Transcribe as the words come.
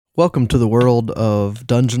Welcome to the world of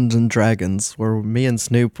Dungeons and Dragons, where me and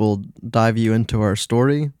Snoop will dive you into our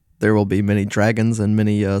story. There will be many dragons and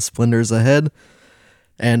many splendors ahead.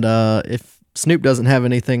 And if Snoop doesn't have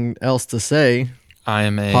anything else to say, I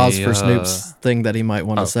am a pause for Snoop's thing that he might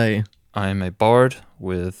want to say. I am a bard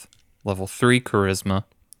with level 3 charisma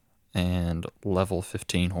and level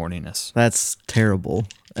 15 horniness. That's terrible.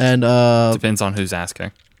 And Depends on who's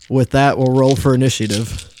asking. with that, we'll roll for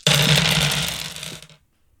initiative.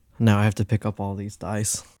 Now I have to pick up all these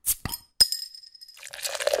dice.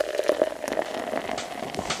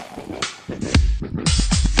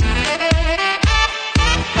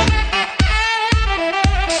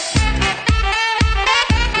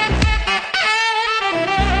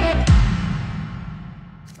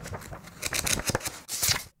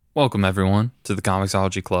 Welcome, everyone, to the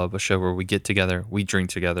Comicsology Club, a show where we get together, we drink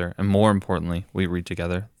together, and more importantly, we read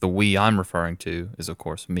together. The we I'm referring to is, of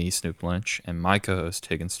course, me, Snoop Lynch, and my co-host,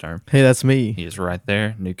 Higgins Sturm. Hey, that's me. He is right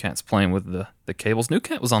there. New Cat's playing with the cables. New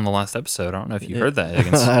Cat was on the last episode. I don't know if you heard that,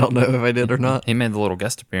 Higgins. I don't know if I did or not. He made the little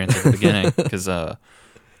guest appearance at the beginning because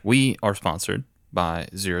we are sponsored by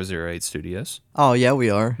 008 Studios. Oh, yeah, we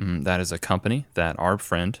are. That is a company that our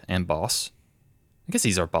friend and boss, I guess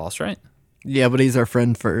he's our boss, right? Yeah, but he's our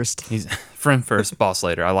friend first. He's friend first, boss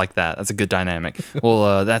later. I like that. That's a good dynamic.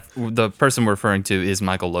 Well, the person we're referring to is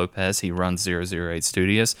Michael Lopez. He runs 008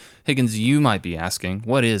 Studios. Higgins, you might be asking,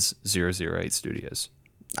 what is 008 Studios?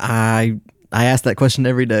 I ask that question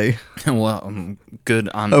every day. Well, good.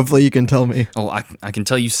 Hopefully you can tell me. Oh, I can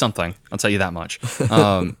tell you something. I'll tell you that much.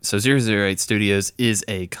 So 008 Studios is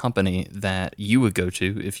a company that you would go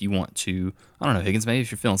to if you want to, I don't know, Higgins, maybe if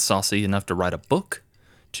you're feeling saucy enough to write a book,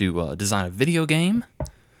 to design a video game,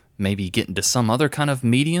 maybe get into some other kind of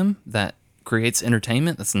medium that creates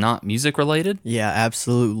entertainment that's not music related. Yeah,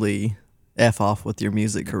 absolutely. F off with your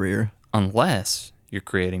music career. Unless you're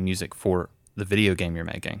creating music for the video game you're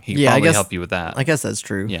making. He can Yeah, I probably guess- help you with that. I guess that's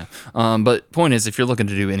true. Yeah. But point is, if you're looking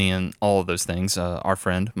to do any and all of those things, our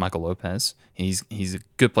friend Michael Lopez, he's a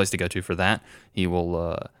good place to go to for that. He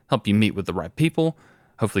will help you meet with the right people,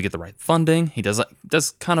 hopefully get the right funding. He does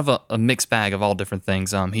kind of a mixed bag of all different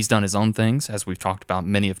things. He's done his own things, as we've talked about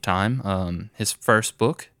many of time. His first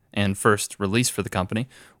book and first release for the company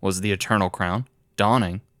was The Eternal Crown,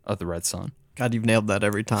 Dawning of the Red Sun. God, you've nailed that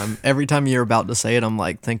every time. Every time you're about to say it, I'm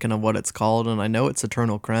like thinking of what it's called, and I know it's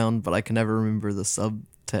Eternal Crown, but I can never remember the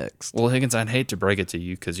subtext. Well, Higgins, I'd hate to break it to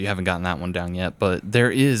you because you haven't gotten that one down yet, but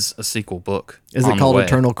there is a sequel book. Is on it the called way.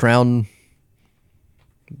 Eternal Crown?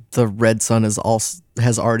 The red sun has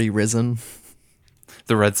already risen.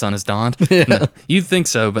 The Red Sun is dawned? Yeah. No, you'd think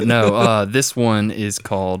so, but no. This one is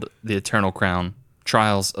called The Eternal Crown,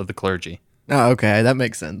 Trials of the Clergy. Oh, okay, that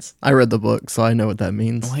makes sense. I read the book, so I know what that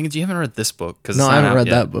means. Well, Higgins, you haven't read this book. No, I haven't read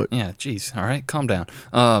that book. Yeah, geez. All right, calm down.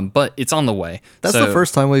 But it's on the way. That's So, the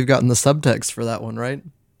first time we've gotten the subtext for that one, right?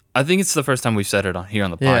 I think it's the first time we've said it here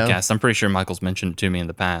on the Yeah. podcast. I'm pretty sure Michael's mentioned it to me in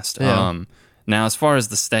the past. Yeah. Now, as far as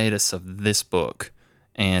the status of this book,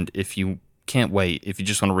 and if you can't wait, if you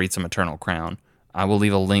just want to read some Eternal Crown, I will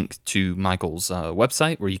leave a link to Michael's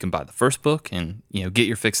website where you can buy the first book and get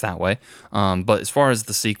your fix that way. But as far as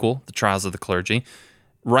the sequel, The Trials of the Clergy,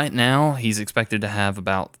 right now he's expected to have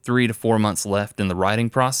about 3 to 4 months left in the writing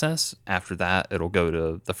process. After that, it'll go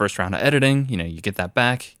to the first round of editing. You get that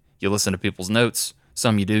back. You listen to people's notes.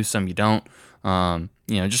 Some you do, some you don't.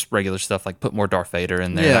 Just regular stuff like put more Darth Vader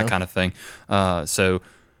in there, Yeah. that kind of thing. So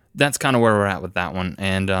that's kind of where we're at with that one.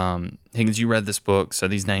 And Higgins, you read this book, so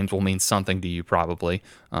these names will mean something to you probably.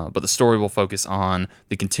 But the story will focus on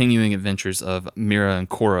the continuing adventures of Mira and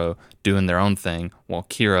Koro doing their own thing while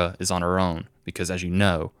Kira is on her own. Because as you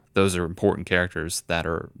know, those are important characters that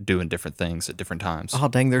are doing different things at different times. Oh,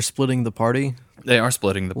 dang, they're splitting the party. They are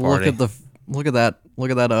splitting the party. Look at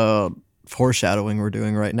that foreshadowing we're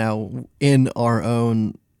doing right now in our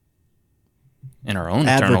own in our own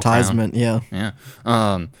Eternal Crown. advertisement. Yeah. Yeah.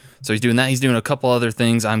 So he's doing that. He's doing a couple other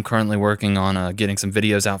things. I'm currently working on getting some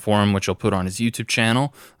videos out for him, which he'll put on his YouTube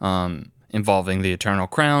channel, involving the Eternal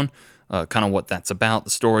Crown, kind of what that's about,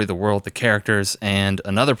 the story, the world, the characters, and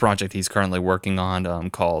another project he's currently working on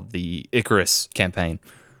called the Icarus campaign,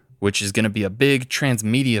 which is going to be a big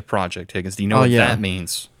transmedia project, Higgins. Do you know what yeah. that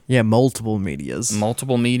means? Yeah, multiple medias.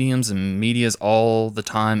 Multiple mediums and medias all the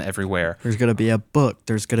time, everywhere. There's going to be a book,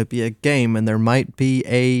 there's going to be a game, and there might be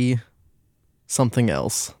a something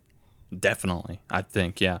else. Definitely, I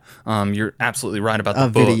think, yeah. You're absolutely right about A the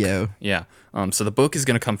book. video. Yeah. So the book is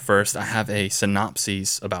going to come first. I have a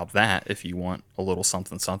synopsis about that if you want a little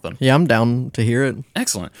something. Yeah, I'm down to hear it.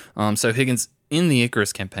 Excellent. So Higgins, in the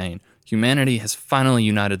Icarus campaign, humanity has finally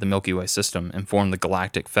united the Milky Way system and formed the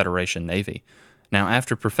Galactic Federation Navy. Now,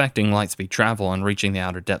 after perfecting light speed travel and reaching the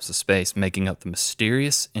outer depths of space, making up the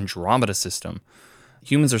mysterious Andromeda system,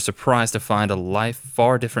 humans are surprised to find a life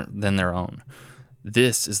far different than their own.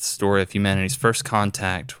 This is the story of humanity's first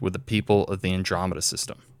contact with the people of the Andromeda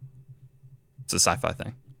system. It's a sci-fi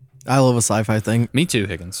thing. I love a sci-fi thing. Me too,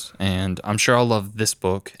 Higgins. And I'm sure I'll love this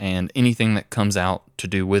book and anything that comes out to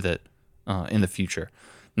do with it in the future.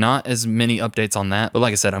 Not as many updates on that, but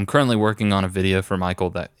like I said, I'm currently working on a video for Michael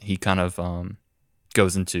that he kind of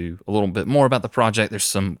goes into a little bit more about the project. There's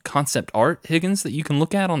some concept art, Higgins, that you can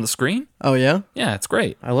look at on the screen. Oh, yeah? Yeah, it's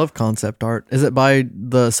great. I love concept art. Is it by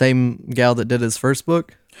the same gal that did his first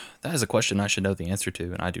book? That is a question I should know the answer to,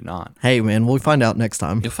 and I do not. Hey, man, we'll find out next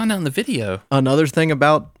time. You'll find out in the video. Another thing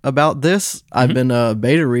about this, I've been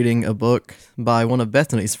beta reading a book by one of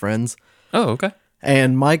Bethany's friends, Oh, okay.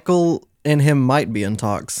 and Michael and him might be in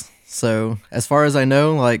talks. So, as far as I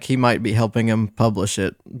know, like, he might be helping him publish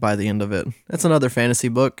it by the end of it. It's another fantasy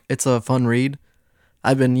book. It's a fun read.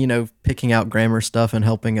 I've been, picking out grammar stuff and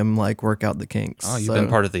helping him, like, work out the kinks. Oh, you've been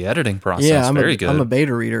part of the editing process. Yeah, Very good. I'm a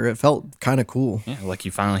beta reader. It felt kind of cool. Yeah, like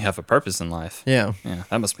you finally have a purpose in life. Yeah. Yeah,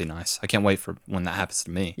 that must be nice. I can't wait for when that happens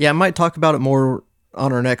to me. Yeah, I might talk about it more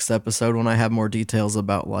on our next episode when I have more details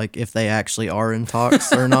about like if they actually are in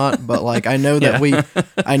talks or not. But like I know that we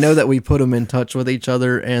put them in touch with each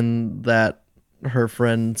other, and that her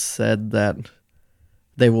friend said that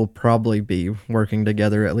they will probably be working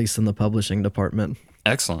together, at least in the publishing department.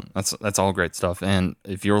 Excellent. That's all great stuff. And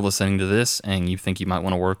if you're listening to this and you think you might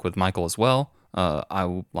want to work with Michael as well,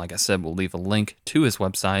 like I said, we'll leave a link to his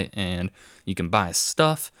website, and you can buy his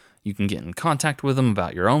stuff. You can get in contact with him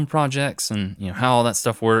about your own projects and how all that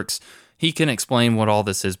stuff works. He can explain what all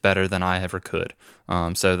this is better than I ever could.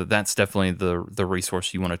 So that's definitely the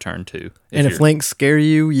resource you want to turn to. And if links scare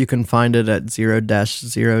you, you can find it at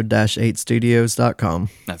 0-0-8studios.com.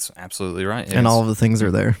 That's absolutely right. And all of the things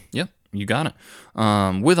are there. Yep, you got it.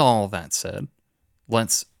 With all that said,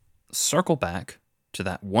 let's circle back to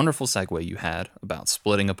that wonderful segue you had about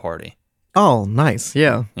splitting a party. Oh, nice.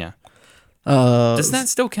 Yeah. Yeah. Does that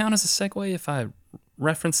still count as a segue if I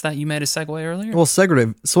referenced that you made a segue earlier? Well,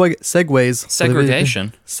 segways.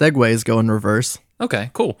 Segregation. Segways go in reverse. Okay,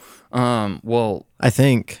 cool. Well, I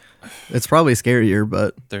think it's probably scarier,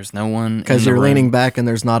 but there's no one because you're leaning back and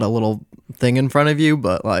there's not a little thing in front of you,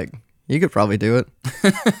 but like you could probably do it.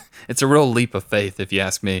 It's a real leap of faith, if you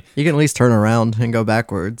ask me. You can at least turn around and go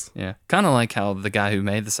backwards. Yeah, kind of like how the guy who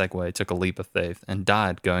made the Segway took a leap of faith and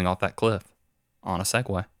died going off that cliff on a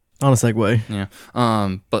Segway. On a Segway. Yeah.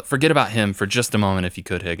 But forget about him for just a moment if you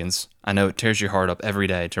could, Higgins. I know it tears your heart up every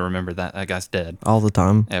day to remember that guy's dead. All the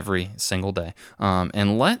time. Every single day.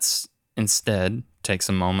 And let's instead take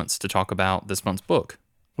some moments to talk about this month's book.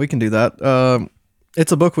 We can do that.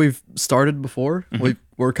 It's a book we've started before. Mm-hmm.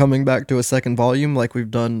 We're coming back to a second volume like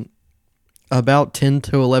we've done about 10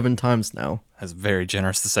 to 11 times now. That's very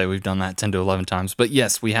generous to say we've done that 10 to 11 times. But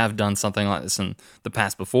yes, we have done something like this in the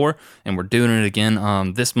past before, and we're doing it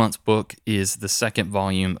again. This month's book is the second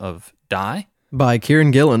volume of Die by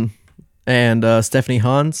Kieran Gillen and Stephanie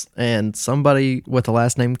Hans and somebody with the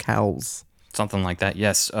last name Cowles. Something like that,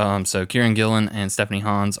 yes. So Kieran Gillen and Stephanie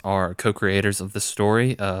Hans are co-creators of this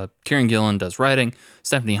story. Kieran Gillen does writing.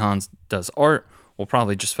 Stephanie Hans does art. We'll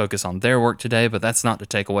probably just focus on their work today, but that's not to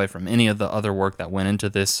take away from any of the other work that went into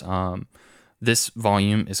this. This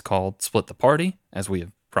volume is called Split the Party, as we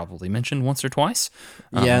have probably mentioned once or twice.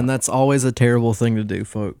 Yeah, and that's always a terrible thing to do,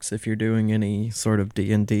 folks, if you're doing any sort of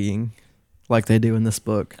D&Ding like they do in this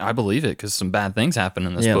book. I believe it, because some bad things happen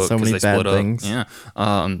in this book. Yeah, so many bad things. Yeah.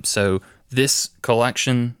 So this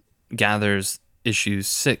collection gathers issues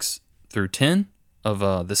 6 through 10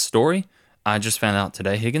 of this story. I just found out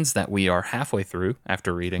today, Higgins, that we are halfway through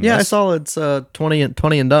after reading this. I saw it's 20 and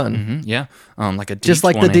done. Mm-hmm, yeah. Like a D20. Just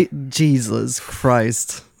like the Jesus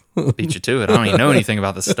Christ. Beat you to it. I don't even know anything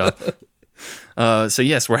about this stuff. So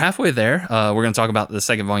yes, we're halfway there. We're going to talk about the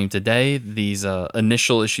second volume today. These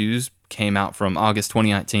initial issues came out from August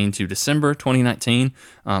 2019 to December 2019.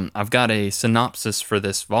 I've got a synopsis for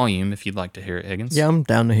this volume if you'd like to hear it, Higgins. Yeah, I'm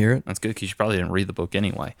down to hear it. That's good because you probably didn't read the book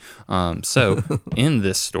anyway. So in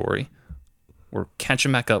this story, we're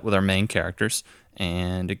catching back up with our main characters,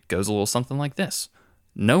 and it goes a little something like this.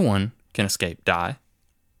 No one can escape Die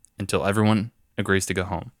until everyone agrees to go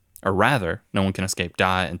home. Or rather, no one can escape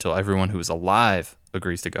Die until everyone who is alive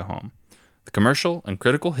agrees to go home. The commercial and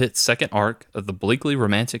critical hit second arc of the bleakly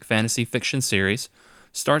romantic fantasy fiction series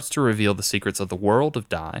starts to reveal the secrets of the world of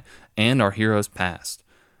Die and our heroes' past.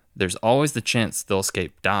 There's always the chance they'll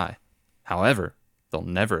escape Die. However, they'll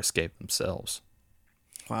never escape themselves.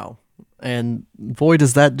 Wow. And boy,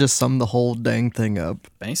 does that just sum the whole dang thing up.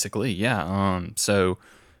 Basically, yeah. So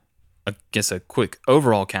I guess a quick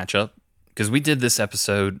overall catch up, because we did this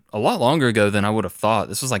episode a lot longer ago than I would have thought.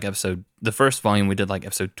 This was like the first volume we did like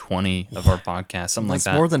episode 20 of our podcast, something like That's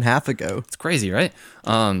that. more than half ago. It's crazy, right?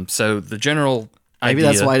 So the general Maybe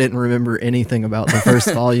idea, that's why I didn't remember anything about the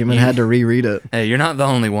first volume and had to reread it. Hey, you're not the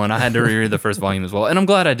only one. I had to reread the first volume as well, and I'm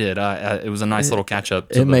glad I did. It was a nice little catch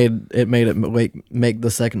up. It made it make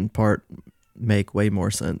the second part make way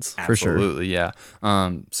more sense for sure. Absolutely, yeah.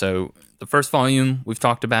 So the first volume we've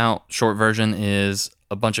talked about. Short version is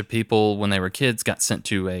a bunch of people when they were kids got sent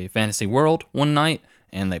to a fantasy world one night,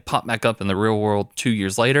 and they pop back up in the real world 2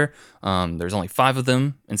 years later. There's only 5 of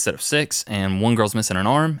them instead of 6, and one girl's missing an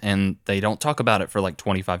arm, and they don't talk about it for like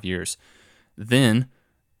 25 years. Then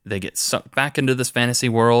they get sucked back into this fantasy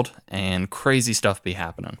world, and crazy stuff be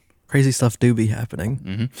happening. Crazy stuff do be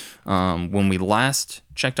happening. When we last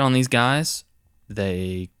checked on these guys,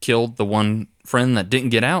 they killed the one friend that didn't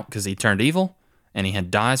get out because he turned evil, and he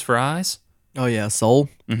had dyes for eyes. Oh yeah, Soul.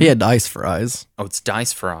 He had dice for eyes. Oh, it's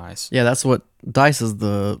dice for eyes. Yeah, that's what dice is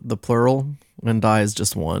the plural, and die is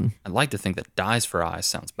just one. I'd like to think that dyes for eyes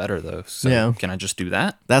sounds better though. So Yeah. can I just do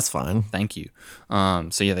that? That's fine. Thank you.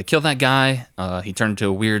 So yeah, they killed that guy. He turned into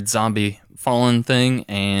a weird zombie fallen thing,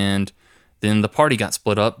 and then the party got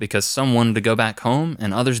split up because some wanted to go back home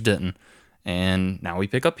and others didn't. And now we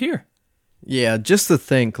pick up here. Yeah, just to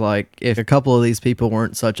think, like, if a couple of these people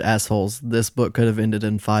weren't such assholes, this book could have ended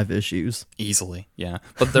in 5 issues. Easily, yeah.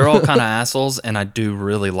 But they're all kind of assholes, and I do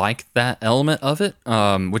really like that element of it,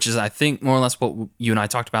 which is, I think, more or less what you and I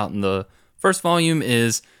talked about in the first volume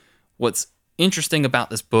is what's interesting about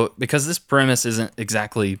this book, because this premise isn't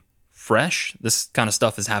exactly fresh. This kind of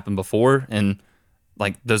stuff has happened before, and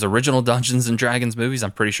like those original Dungeons and Dragons movies,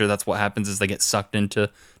 I'm pretty sure that's what happens is they get sucked into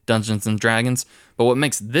Dungeons and Dragons. But what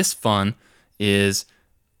makes this fun is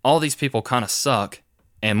all these people kind of suck,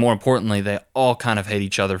 and more importantly, they all kind of hate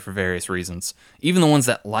each other for various reasons. Even the ones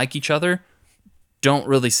that like each other don't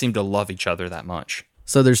really seem to love each other that much.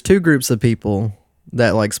 So there's 2 groups of people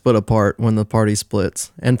that, like, split apart when the party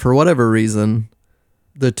splits. And for whatever reason,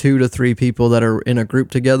 the 2 to 3 people that are in a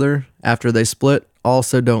group together after they split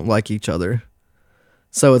also don't like each other.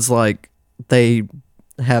 So it's like they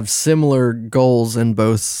have similar goals in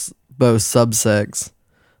both subsects,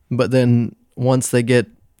 but then once they get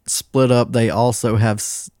split up, they also have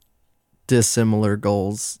dissimilar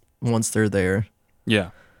goals once they're there. Yeah.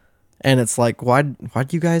 And it's like, why'd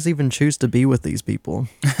you guys even choose to be with these people?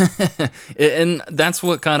 And that's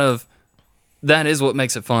what that is what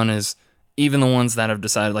makes it fun, is even the ones that have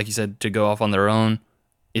decided, like you said, to go off on their own,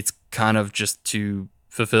 it's kind of just to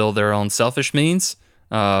fulfill their own selfish means.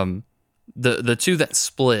 The 2 that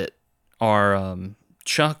split are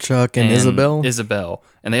Chuck and Isabel. Isabel,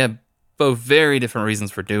 and they have both very different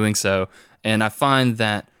reasons for doing so. And I find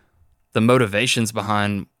that the motivations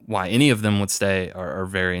behind why any of them would stay are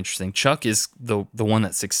very interesting. Chuck is the one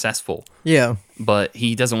that's successful. Yeah. But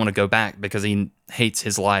he doesn't want to go back because he hates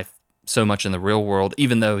his life so much in the real world,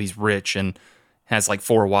 even though he's rich and has like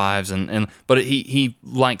 4 wives. But he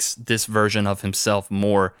likes this version of himself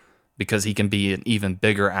more because he can be an even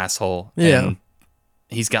bigger asshole. Yeah. And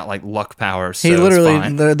he's got like luck power. So He literally,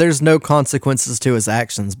 it's fine. there's no consequences to his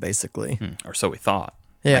actions, basically. Or so we thought.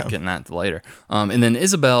 Yeah. Might get that later. And then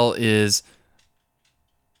Isabel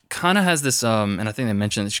kind of has this, and I think they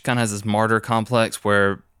mentioned that she kind of has this martyr complex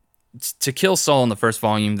where to kill Saul in the first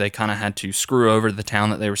volume, they kind of had to screw over the town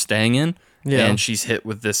that they were staying in. Yeah. And she's hit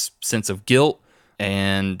with this sense of guilt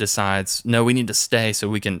and decides, no, we need to stay so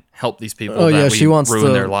we can help these people she wants ruin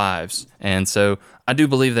to their lives. And so I do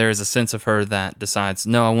believe there is a sense of her that decides,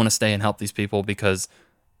 no, I want to stay and help these people because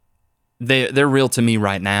they're real to me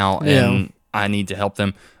right now, and I need to help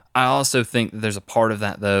them. I also think that there's a part of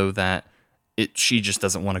that, though, that she just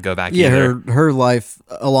doesn't want to go back either. Her life,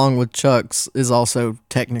 along with Chuck's, is also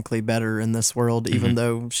technically better in this world, even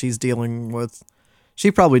though she's dealing with... She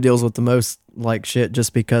probably deals with the most, like, shit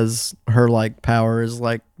just because her, like, power is,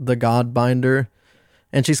 like, the god binder.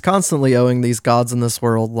 And she's constantly owing these gods in this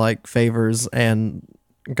world, like, favors, and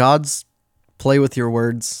gods play with your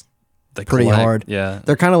words pretty hard. Yeah.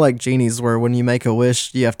 They're kind of like genies where when you make a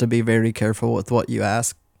wish, you have to be very careful with what you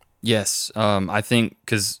ask. Yes. I think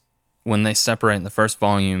because when they separate in the first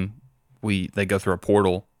volume, they go through a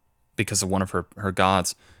portal because of one of her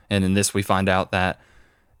gods. And in this, we find out that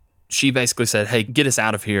she basically said, hey, get us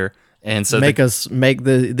out of here. And so make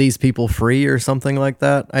these people free or something like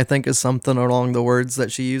that, I think is something along the words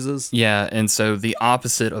that she uses. Yeah. And so the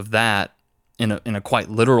opposite of that, in a quite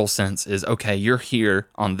literal sense, is, okay, you're here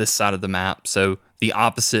on this side of the map. So the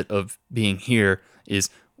opposite of being here is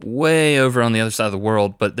way over on the other side of the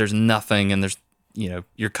world, but there's nothing, and there's,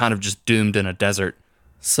 you're kind of just doomed in a desert.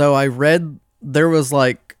 So I read there was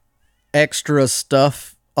like extra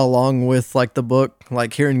stuff along with like the book.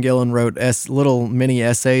 Like Kieran Gillen wrote little mini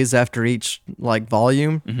essays after each like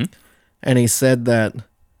volume, and he said that,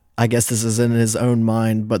 I guess this is in his own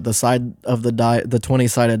mind, but the side of the die, the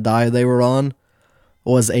 20-sided die they were on,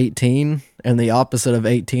 was 18, and the opposite of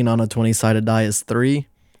 18 on a 20-sided die is 3.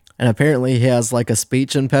 And apparently he has like a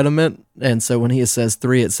speech impediment, and so when he says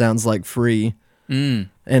 3, it sounds like free. And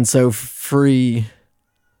so free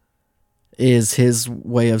is his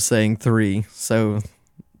way of saying 3. So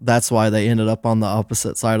that's why they ended up on the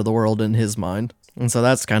opposite side of the world in his mind. And so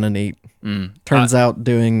that's kind of neat. Turns out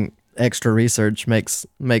doing extra research makes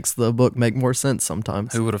the book make more sense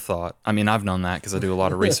sometimes. Who would have thought? I mean, I've known that because I do a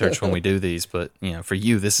lot of research when we do these, but for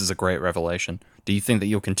you, this is a great revelation. Do you think that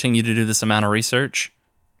you'll continue to do this amount of research?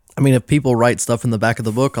 I mean, if people write stuff in the back of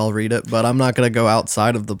the book, I'll read it, but I'm not going to go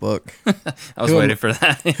outside of the book. I was waiting for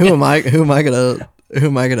that. Who am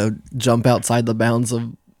I gonna jump outside the bounds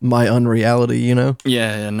of my unreality,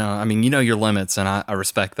 Yeah, no. I mean, your limits, and I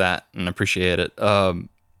respect that and appreciate it.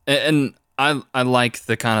 And I like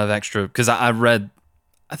the kind of extra, because I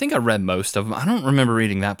think I read most of them. I don't remember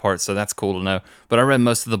reading that part, so that's cool to know. But I read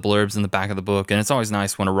most of the blurbs in the back of the book, and it's always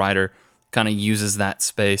nice when a writer kind of uses that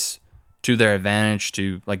space to their advantage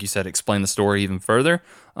to, like you said, explain the story even further.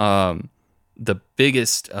 The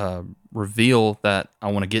biggest reveal that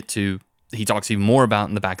I want to get to, he talks even more about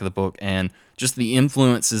in the back of the book, and just the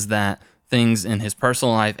influences that things in his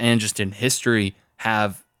personal life and just in history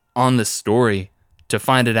have on this story, to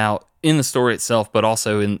find it out in the story itself, but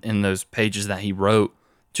also in those pages that he wrote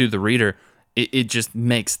to the reader. It just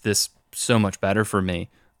makes this so much better for me.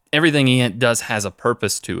 Everything he does has a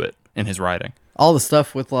purpose to it in his writing. All the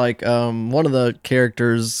stuff with like one of the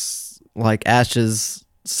characters, like Ash's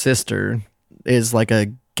sister, is like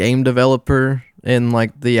a game developer in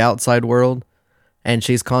like the outside world, and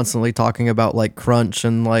she's constantly talking about like crunch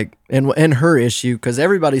and like and her issue, because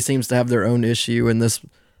everybody seems to have their own issue in this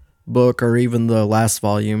book or even the last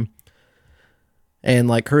volume. And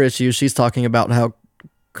like her issue, she's talking about how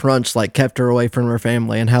crunch like kept her away from her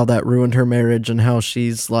family and how that ruined her marriage, and how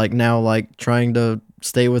she's like now like trying to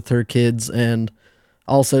stay with her kids and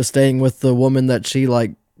also staying with the woman that she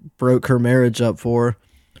like broke her marriage up for,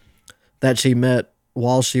 that she met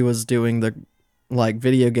while she was doing the like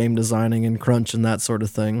video game designing and crunch and that sort of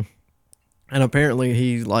thing. And apparently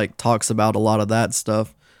he like talks about a lot of that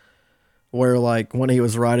stuff, where like when he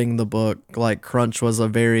was writing the book, like crunch was a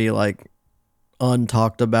very like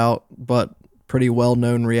untalked about but pretty well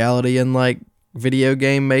known reality in like video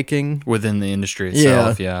game making within the industry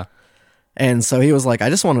itself. Yeah. And so he was like, I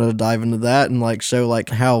just wanted to dive into that and like show like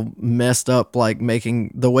how messed up like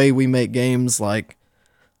making the way we make games like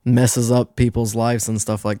messes up people's lives and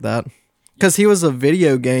stuff like that. Because he was a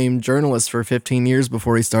video game journalist for 15 years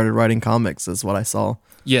before he started writing comics, is what I saw.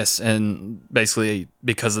 Yes, and basically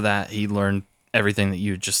because of that, he learned everything that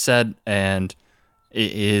you just said, and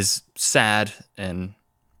it is sad and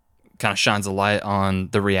kind of shines a light on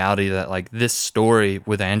the reality that like this story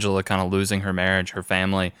with Angela kind of losing her marriage, her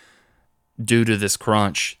family, due to this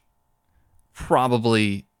crunch,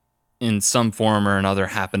 probably in some form or another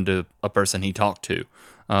happened to a person he talked to.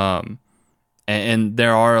 And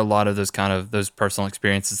there are a lot of those personal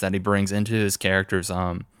experiences that he brings into his characters.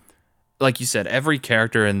 Like you said, every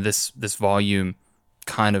character in this volume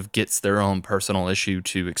kind of gets their own personal issue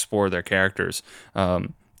to explore their characters.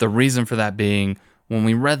 The reason for that being, when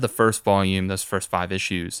we read the first volume, those first 5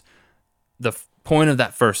 issues, the point of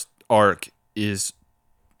that first arc is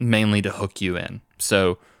mainly to hook you in.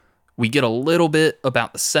 So we get a little bit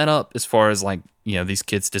about the setup as far as like, these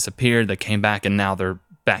kids disappeared, they came back, and now they're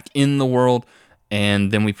back in the world.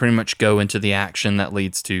 And then we pretty much go into the action that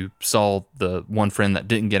leads to Saul, the one friend that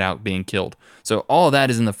didn't get out, being killed. So all of that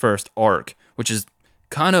is in the first arc, which is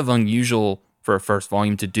kind of unusual for a first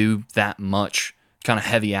volume to do that much kind of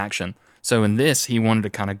heavy action. So in this, he wanted to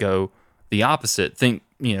kind of go the opposite. Think,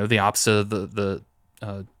 the opposite of the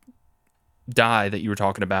die that you were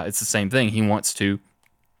talking about. It's the same thing. He wants to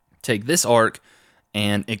take this arc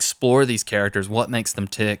and explore these characters, what makes them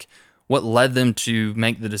tick, what led them to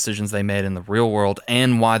make the decisions they made in the real world,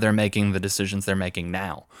 and why they're making the decisions they're making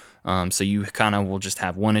now. So you kind of will just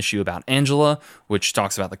have one issue about Angela, which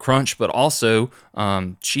talks about the crunch, but also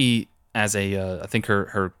she, as I think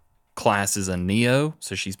her class is a Neo,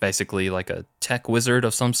 so she's basically like a tech wizard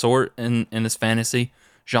of some sort in this fantasy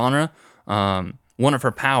genre. One of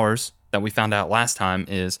her powers that we found out last time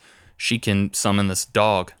is she can summon this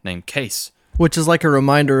dog named Case. Which is like a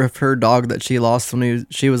reminder of her dog that she lost when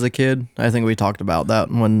she was a kid. I think we talked about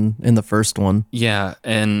that one in the first one. Yeah,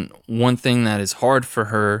 and one thing that is hard for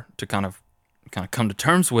her to kind of come to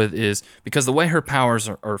terms with is because the way her powers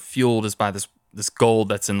are fueled is by this gold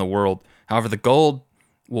that's in the world. However, the gold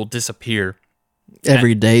will disappear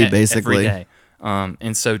Every day, basically. Every day.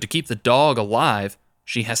 And so to keep the dog alive,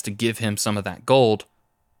 she has to give him some of that gold,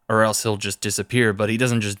 or else he'll just disappear. But he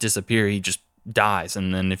doesn't just disappear, he just dies.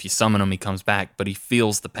 And then if you summon him, he comes back, but he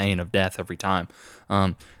feels the pain of death every time.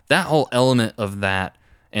 That whole element of that,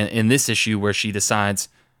 and in this issue where she decides,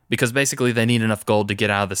 because basically they need enough gold to get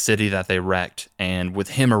out of the city that they wrecked, and with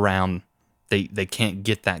him around, they can't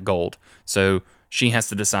get that gold. So she has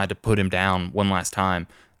to decide to put him down one last time.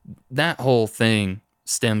 That whole thing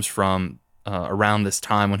stems from around this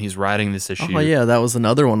time when he's writing this issue. Oh, yeah, that was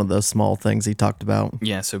another one of those small things he talked about.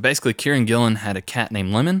 Yeah, so basically Kieran Gillen had a cat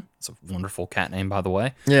named Lemon. It's a wonderful cat name, by the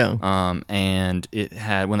way. Yeah. And it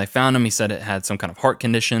had, when they found him, he said it had some kind of heart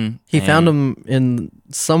condition. He found him in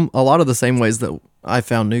a lot of the same ways that I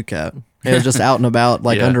found New Cat. It was just out and about,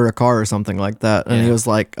 like under a car or something like that. And he was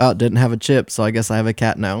like, oh, it didn't have a chip, so I guess I have a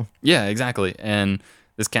cat now. Yeah, exactly. And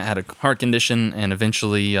this cat had a heart condition and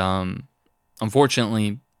eventually,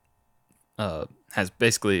 unfortunately, has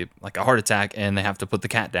basically like a heart attack, and they have to put the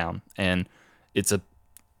cat down. And it's a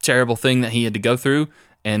terrible thing that he had to go through.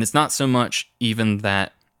 And it's not so much even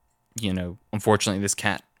that, unfortunately this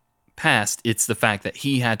cat passed. It's the fact that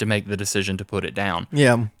he had to make the decision to put it down.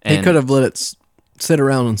 Yeah, he could have let it sit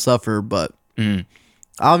around and suffer, but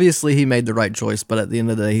obviously he made the right choice. But at the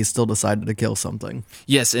end of the day, he still decided to kill something.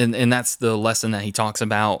 Yes, and that's the lesson that he talks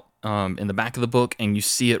about in the back of the book, and you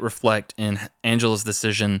see it reflect in Angela's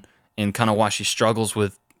decision and kind of why she struggles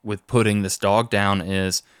with putting this dog down.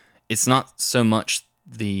 Is it's not so much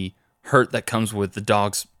the hurt that comes with the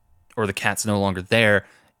dogs or the cat's no longer there.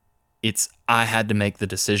 It's I had to make the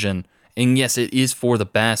decision. And yes, it is for the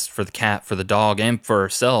best for the cat, for the dog, and for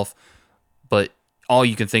herself. But all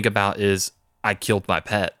you can think about is I killed my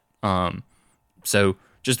pet. So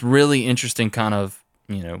just really interesting kind of,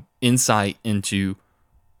 insight into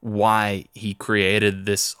why he created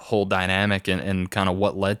this whole dynamic and kind of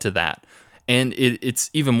what led to that. And it's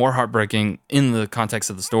even more heartbreaking in the context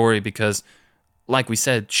of the story because, like we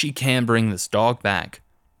said, she can bring this dog back,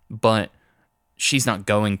 but she's not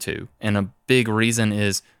going to. And a big reason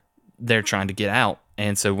is they're trying to get out.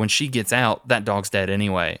 And so when she gets out, that dog's dead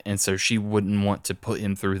anyway. And so she wouldn't want to put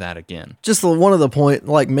him through that again. Just one of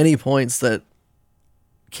the many points that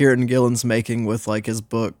Kieran Gillen's making with like his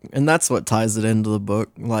book. And that's what ties it into the book.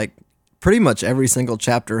 Like pretty much every single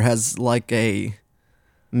chapter has like a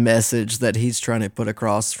message that he's trying to put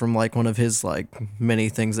across from like one of his like many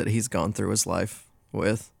things that he's gone through his life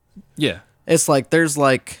with. Yeah. It's like there's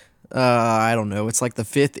like I don't know, it's like the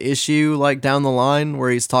 5th issue like down the line where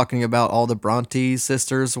he's talking about all the Bronte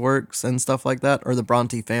sisters works and stuff like that, or the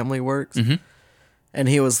Bronte family works. Mm-hmm. And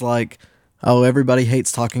he was like, oh, everybody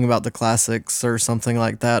hates talking about the classics or something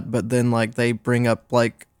like that, but then like they bring up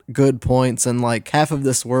like good points, and like half of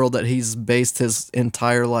this world that he's based his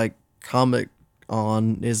entire like comic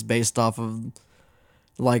on is based off of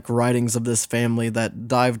like writings of this family that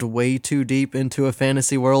dived way too deep into a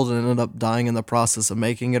fantasy world and ended up dying in the process of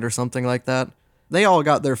making it or something like that. They all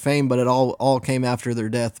got their fame, but it all came after their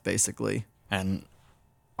death, basically. And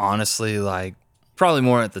honestly, like probably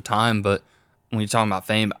more at the time, but when you're talking about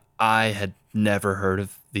fame, I had never heard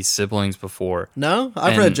of these siblings before. No?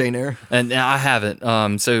 I've read Jane Eyre. And I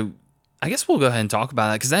haven't. So I guess we'll go ahead and talk about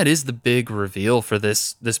that because that is the big reveal for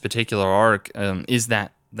this particular arc, is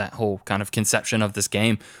that whole kind of conception of this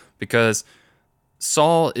game, because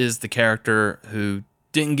Saul is the character who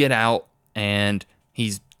didn't get out and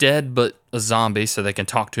he's dead but a zombie, so they can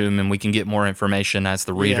talk to him and we can get more information as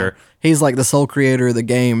the reader. Yeah. He's like the sole creator of the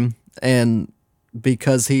game, and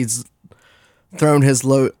because he's thrown his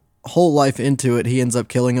whole life into it, he ends up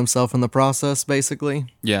killing himself in the process, basically.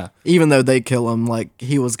 Yeah. Even though they kill him, like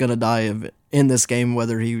he was gonna die in this game,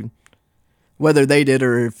 whether they did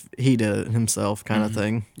or if he did it himself, kind of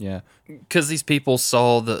thing. Yeah, because these people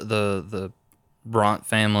saw the Bront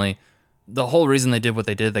family. The whole reason they did what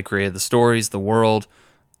they did, they created the stories, the world,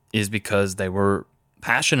 is because they were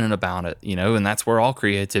passionate about it, and that's where all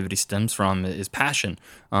creativity stems from, is passion.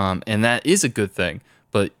 And that is a good thing.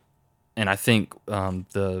 And I think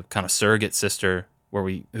the kind of surrogate sister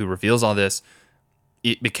who reveals all this,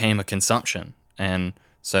 it became a consumption. And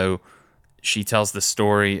so she tells the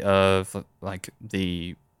story of like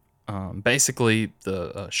the basically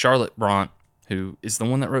the Charlotte Bront, who is the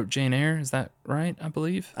one that wrote Jane Eyre. Is that right? I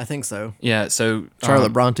believe. I think so. Yeah. So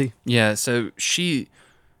Charlotte Bronte. Yeah. So she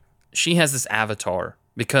has this avatar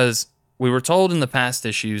because we were told in the past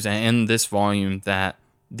issues and in this volume that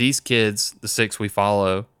these kids, the 6 we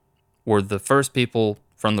follow, were the first people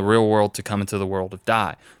from the real world to come into the world of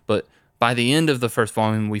Die. But by the end of the first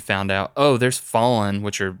volume, we found out, oh, there's Fallen,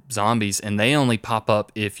 which are zombies, and they only pop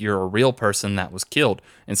up if you're a real person that was killed.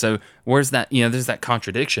 And so where's that, there's that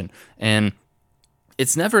contradiction. And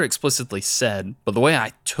it's never explicitly said, but the way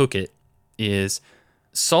I took it is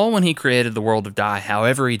Saul, when he created the world of Die,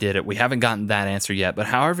 however he did it, we haven't gotten that answer yet, but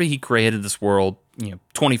however he created this world,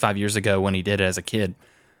 25 years ago when he did it as a kid,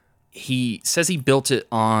 he says he built it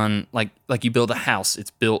on, like you build a house,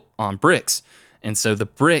 it's built on bricks. And so the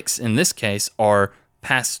bricks, in this case, are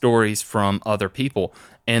past stories from other people.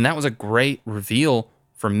 And that was a great reveal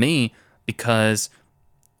for me because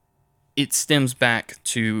it stems back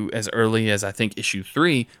to as early as, I think, issue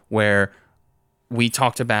 3, where we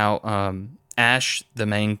talked about Ash, the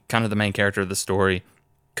main character of the story,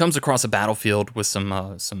 comes across a battlefield with some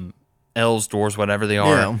elves, dwarves, whatever they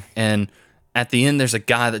are. Yeah. And at the end, there's a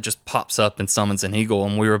guy that just pops up and summons an eagle.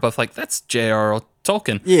 And we were both like, that's J.R.R.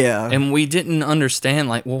 Tolkien. Yeah. And we didn't understand,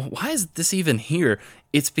 like, well, why is this even here?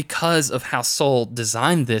 It's because of how Soul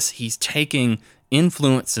designed this. He's taking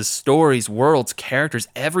influences, stories, worlds, characters,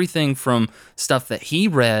 everything from stuff that he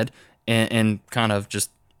read and kind of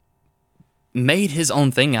just made his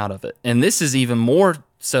own thing out of it. And this is even more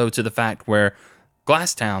so to the fact where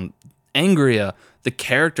Glasstown, Angria, the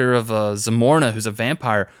character of Zamorna, who's a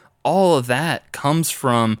vampire, all of that comes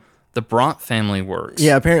from the Bront family works.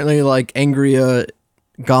 Yeah, apparently, like, Angria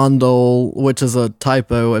Gondol, which is a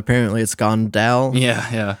typo, apparently it's Gondal.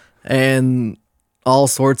 Yeah. And all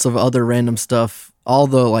sorts of other random stuff. All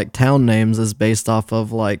the, like, town names is based off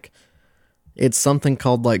of, like, it's something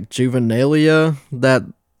called, like, Juvenalia that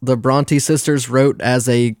the Bronte sisters wrote as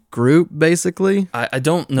a group, basically. I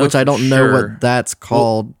don't know. Which I don't know what that's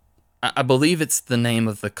called. Well, I believe it's the name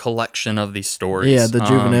of the collection of these stories. Yeah, the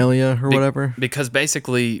Juvenalia or whatever. Because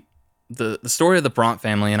basically, the story of the Bront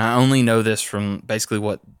family, and I only know this from basically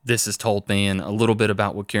what this has told me and a little bit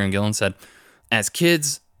about what Kieran Gillen said. As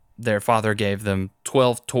kids, their father gave them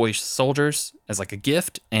 12 toy soldiers as like a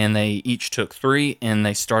gift, and they each took 3, and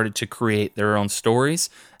they started to create their own stories,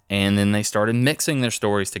 and then they started mixing their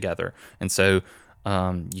stories together. And so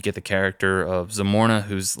you get the character of Zamorna,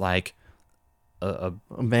 who's like a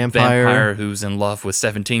vampire who's in love with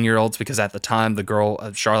 17-year-olds, because at the time the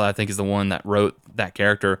girl, Charlotte, I think, is the one that wrote that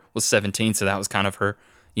character, was 17, so that was kind of her,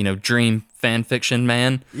 dream fan fiction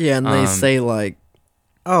man. Yeah, and they say like,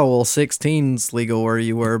 oh, well, 16's legal where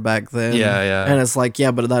you were back then. Yeah. And it's like, yeah,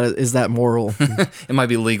 but is that moral? It might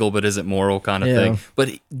be legal, but is it moral kind of Yeah. thing? But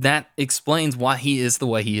that explains why he is the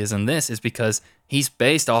way he is in this, is because he's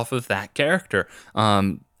based off of that character.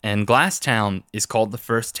 And Glasstown is called the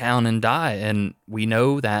first town in Die, and we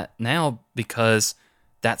know that now because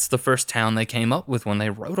that's the first town they came up with when they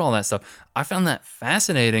wrote all that stuff. I found that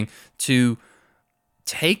fascinating to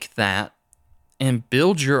take that and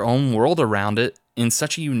build your own world around it in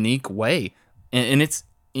such a unique way. And it's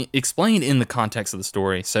explained in the context of the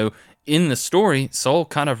story. So in the story, Soul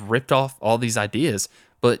kind of ripped off all these ideas,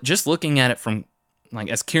 but just looking at it from, like,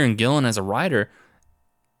 as Kieran Gillen as a writer,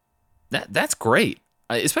 that's great.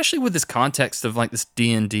 Especially with this context of like this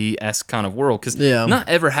D&D-esque kind of world, because not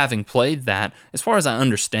ever having played that, as far as I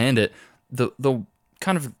understand it, the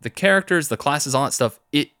kind of the characters, the classes, all that stuff,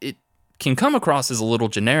 it can come across as a little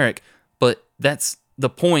generic, but that's the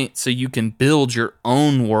point, so you can build your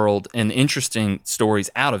own world and interesting stories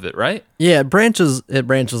out of it, right? Yeah, it branches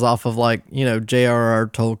off of, like, J.R.R.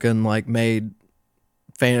 Tolkien, like, made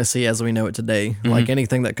fantasy as we know it today. Mm-hmm. Like,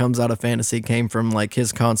 anything that comes out of fantasy came from, like,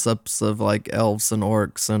 his concepts of, like, elves and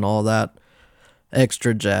orcs and all that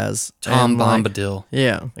extra jazz. Tom And, like, Bombadil.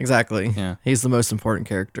 yeah, exactly. Yeah. He's the most important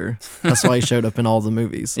character. That's why he showed up in all the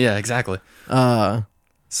movies. Yeah, exactly.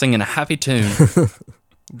 Singing a happy tune.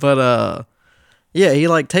 But yeah, he,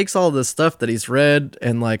 like, takes all this stuff that he's read,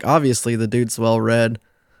 and, like, obviously the dude's well read,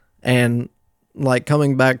 and, like,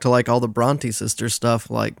 coming back to, like, all the Bronte sisters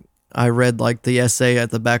stuff, like, I read, like, the essay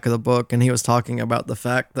at the back of the book, and he was talking about the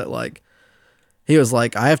fact that, like, he was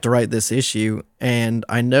like, I have to write this issue, and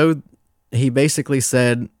I know he basically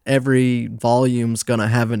said every volume's gonna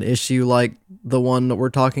have an issue like the one that we're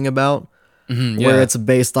talking about, where it's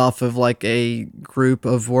based off of, like, a group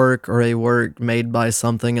of work or a work made by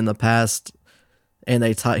something in the past, and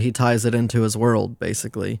he ties it into his world,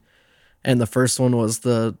 basically. And the first one was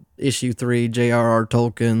the issue 3, J.R.R.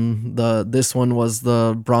 Tolkien. This one was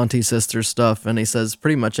the Bronte sisters stuff, and he says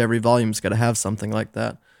pretty much every volume's got to have something like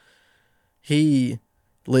that. He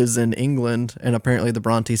lives in England, and apparently the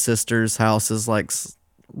Bronte sisters' house is, like,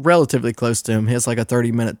 relatively close to him. He has like a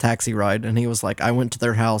 30-minute taxi ride, and he was like, I went to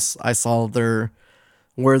their house, I saw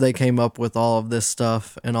where they came up with all of this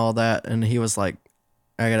stuff and all that, and he was like,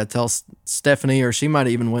 I gotta tell Stephanie, or she might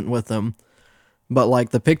have even went with them. But like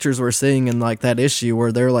the pictures we're seeing in like that issue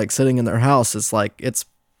where they're like sitting in their house, it's like it's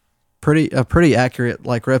a pretty accurate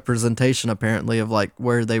like representation apparently of like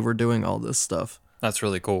where they were doing all this stuff. That's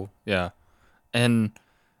really cool. Yeah. And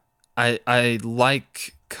I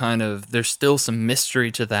like kind of, there's still some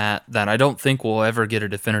mystery to that I don't think we'll ever get a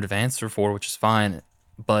definitive answer for, which is fine.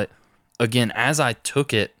 But again, as I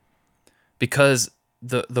took it, because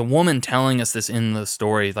the woman telling us this in the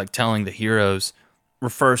story, like telling the heroes,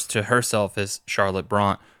 refers to herself as Charlotte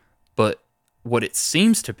Bront, but what it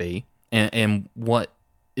seems to be, and what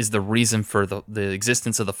is the reason for the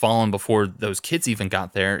existence of the Fallen before those kids even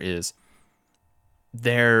got there, is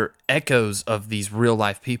they're echoes of these real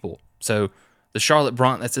life people. So the Charlotte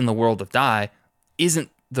Bront that's in the world of Die isn't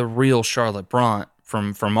the real Charlotte Bront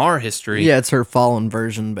from our history. Yeah, it's her Fallen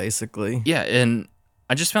version, basically. Yeah, and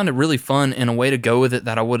I just found it really fun and a way to go with it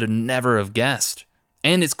that I would have never have guessed.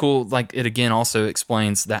 And it's cool, like, it again also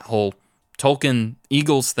explains that whole Tolkien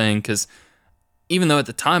Eagles thing, because even though at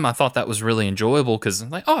the time I thought that was really enjoyable, because I'm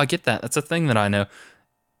like, oh, I get that. That's a thing that I know.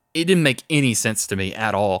 It didn't make any sense to me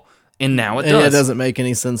at all. And now it does. And it doesn't make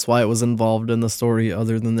any sense why it was involved in the story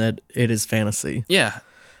other than that it is fantasy. Yeah.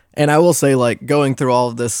 And I will say, like, going through all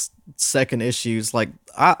of this second issues, like,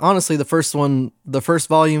 honestly, the first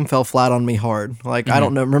volume fell flat on me hard. Like, I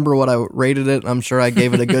don't know, remember what I rated it. I'm sure I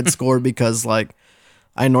gave it a good score because, like,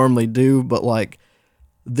 I normally do, but like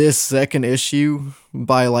this second issue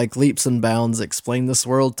by like leaps and bounds explained this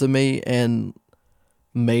world to me and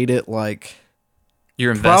made it like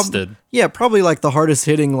you're invested. Probably like the hardest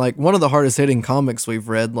hitting, like one of the hardest hitting comics we've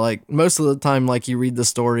read. Like most of the time, like you read the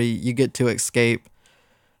story, you get to escape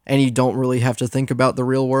and you don't really have to think about the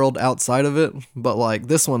real world outside of it. But like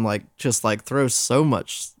this one, like just like throws so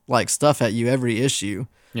much like stuff at you every issue.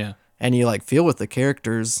 Yeah. And you like feel with the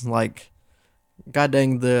characters, like, god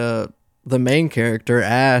dang, the main character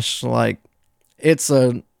Ash, like I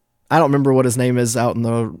don't remember what his name is out in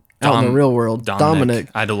the real world. Dominic.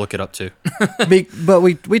 I had to look it up too. But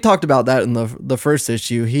we talked about that in the first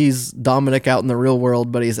issue. He's Dominic out in the real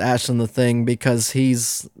world, but he's Ash in the thing because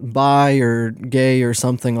he's bi or gay or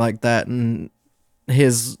something like that, and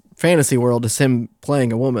his fantasy world is him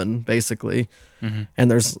playing a woman basically. Mm-hmm. And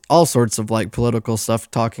there's all sorts of like political stuff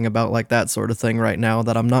talking about like that sort of thing right now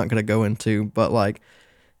that I'm not going to go into, but like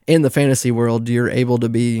in the fantasy world, you're able to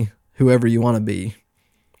be whoever you want to be.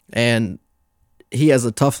 And he has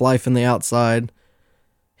a tough life in the outside.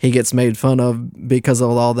 He gets made fun of because of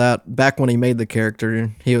all that. Back when he made the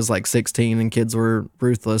character, he was like 16 and kids were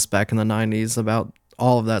ruthless back in the 90s about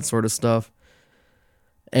all of that sort of stuff.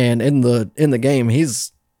 And in the game,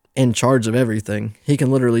 he's in charge of everything. He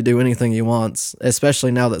can literally do anything he wants,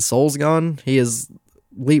 especially now that Soul's gone. He is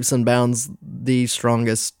leaps and bounds the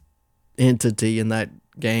strongest entity in that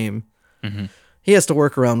game. Mm-hmm. He has to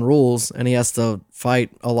work around rules, and he has to fight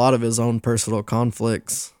a lot of his own personal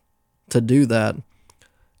conflicts to do that,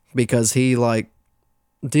 because he like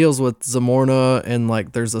deals with Zamorna, and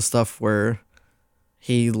like there's the stuff where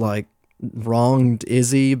he like wronged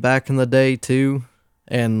Izzy back in the day too.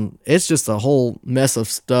 And it's just a whole mess of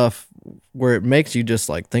stuff where it makes you just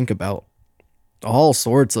like think about all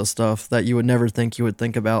sorts of stuff that you would never think you would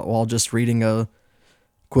think about while just reading a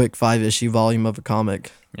quick 5-issue volume of a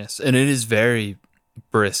comic. Yes, and it is very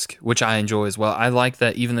brisk, which I enjoy as well. I like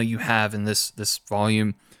that even though you have in this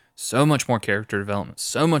volume so much more character development,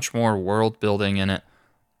 so much more world building in it,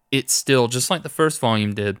 it still, just like the first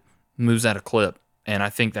volume did, moves at a clip. And I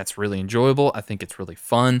think that's really enjoyable. I think it's really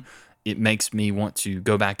fun. It makes me want to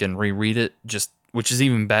go back and reread it, which is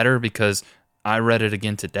even better because I read it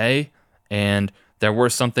again today, and there were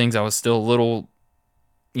some things I was still a little,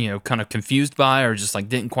 kind of confused by, or just like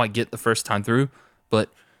didn't quite get the first time through. But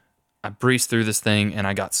I breezed through this thing, and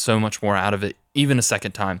I got so much more out of it, even a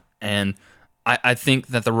second time. And I think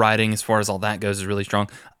that the writing, as far as all that goes, is really strong.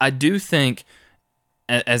 I do think,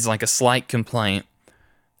 as like a slight complaint,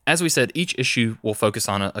 as we said, each issue will focus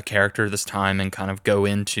on a character this time and kind of go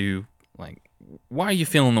into, like, why are you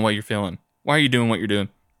feeling the way you're feeling? Why are you doing what you're doing?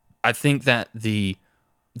 I think that the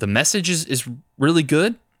message is really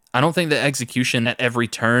good. I don't think the execution at every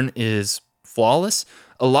turn is flawless.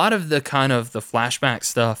 A lot of the kind of the flashback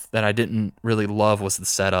stuff that I didn't really love was the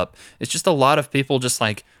setup. It's just a lot of people just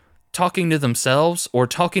like talking to themselves or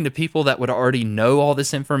talking to people that would already know all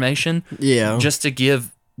this information. Yeah. Just to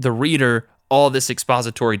give the reader all this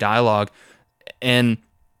expository dialogue. And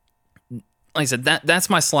like I said, that's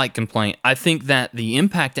my slight complaint. I think that the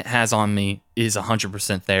impact it has on me is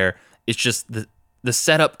 100% there. It's just the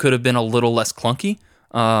setup could have been a little less clunky.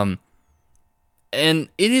 And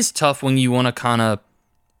it is tough when you want to kind of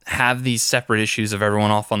have these separate issues of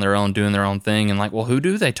everyone off on their own, doing their own thing, and like, well, who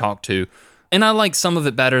do they talk to? And I like some of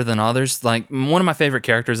it better than others. Like, one of my favorite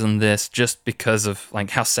characters in this, just because of like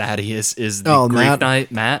how sad he is the Grief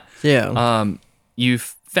Knight, Matt. Yeah.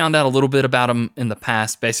 You've found out a little bit about him in the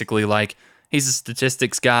past. Basically, like, he's a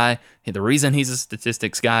statistics guy. The reason he's a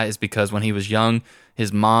statistics guy is because when he was young,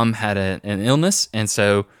 his mom had an illness, and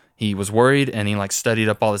so he was worried, and he like studied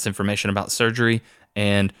up all this information about surgery,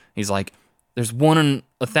 and he's like, there's 1 in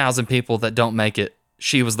 1,000 people that don't make it.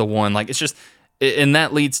 She was the one. Like, it's just, and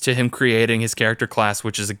that leads to him creating his character class,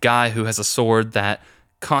 which is a guy who has a sword that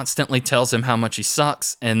constantly tells him how much he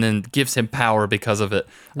sucks and then gives him power because of it.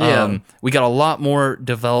 Yeah. We got a lot more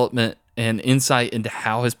development and insight into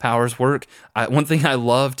how his powers work. One thing I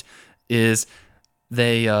loved is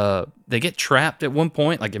they get trapped at one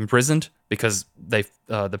point, like imprisoned, because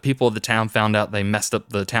the people of the town found out they messed up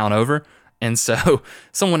the town over. And so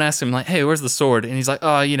someone asked him, like, hey, where's the sword? And he's like,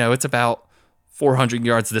 oh, it's about 400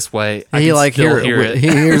 yards this way. He like hear it. He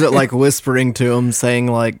hears it like whispering to him, saying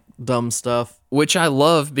like dumb stuff. Which I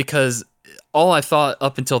love, because all I thought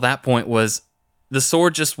up until that point was the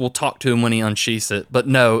sword just will talk to him when he unsheaths it. But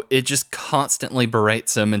no, it just constantly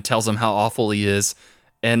berates him and tells him how awful he is.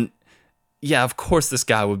 And yeah, of course this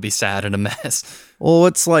guy would be sad and a mess. Well,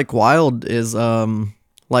 what's like wild is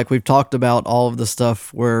like we've talked about all of the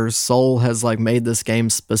stuff where Soul has like made this game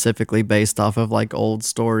specifically based off of like old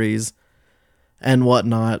stories and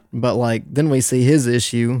whatnot. But like then we see his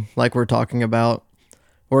issue, like we're talking about,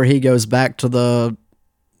 where he goes back to the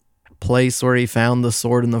place where he found the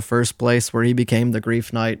sword in the first place, where he became the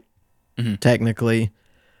Grief Knight, technically.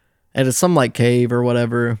 And it's some like cave or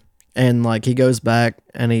whatever. And like he goes back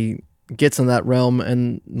and he gets in that realm,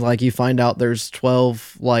 and like you find out there's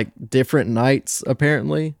 12 like different knights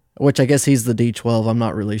apparently, which I guess he's the D12. I'm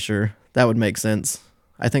not really sure. That would make sense.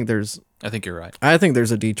 I think you're right. I think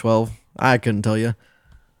there's a D12. I couldn't tell you.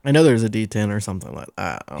 I know there's a D10 or something like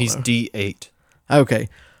that. He's D8. Okay.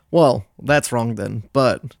 Well, that's wrong then.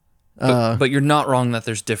 But you're not wrong that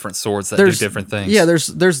there's different swords that do different things. Yeah,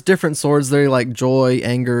 there's different swords. They're like joy,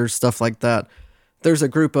 anger, stuff like that. There's a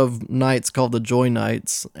group of knights called the Joy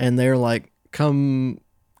Knights, and they're like, come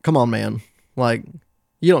on, man. Like,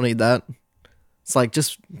 you don't need that. It's like,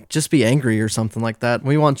 just be angry or something like that.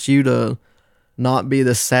 We want you to not be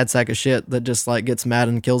this sad sack of shit that just like gets mad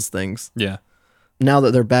and kills things. Yeah. Now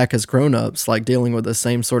that they're back as grown-ups, like dealing with the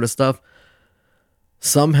same sort of stuff,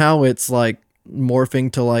 somehow it's like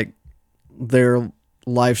morphing to like their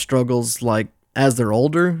life struggles like as they're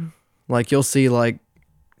older. Like you'll see like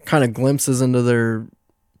kind of glimpses into their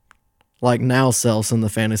like now selves in the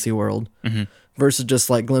fantasy world, versus just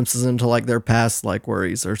like glimpses into like their past like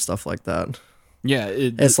worries or stuff like that. Yeah,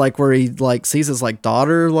 it's like where he like sees his like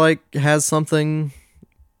daughter like has something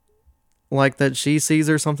like that she sees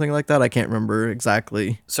or something like that. I can't remember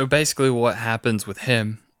exactly. So basically what happens with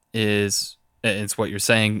him is, it's what you're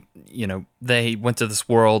saying, they went to this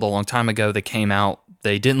world a long time ago, they came out,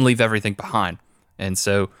 they didn't leave everything behind. And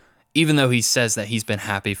so even though he says that he's been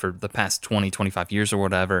happy for the past 20, 25 years or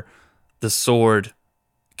whatever, the sword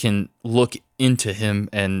can look into him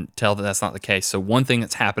and tell that that's not the case. So one thing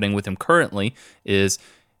that's happening with him currently is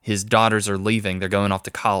his daughters are leaving. They're going off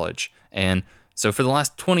to college. And so for the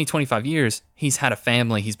last 20, 25 years, he's had a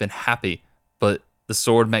family. He's been happy. But the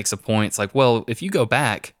sword makes a point. It's like, well, if you go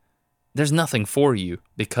back, there's nothing for you,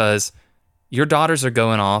 because your daughters are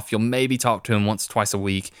going off. You'll maybe talk to him once, twice a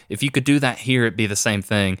week. If you could do that here, it'd be the same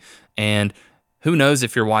thing. And who knows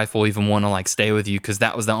if your wife will even want to like stay with you, because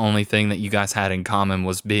that was the only thing that you guys had in common,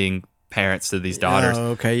 was being parents to these daughters.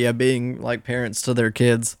 Oh, okay. Yeah, being like parents to their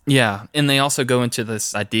kids. Yeah. And they also go into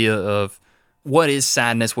this idea of what is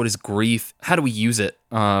sadness, what is grief, how do we use it?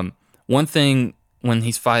 One thing, when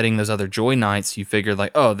he's fighting those other Joy Knights, you figure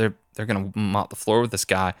like, oh, they're going to mop the floor with this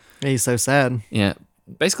guy. He's so sad. Yeah.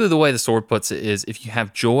 Basically, the way the sword puts it is, if you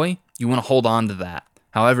have joy, you want to hold on to that.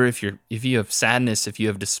 However, if you have sadness, if you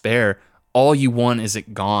have despair, all you want is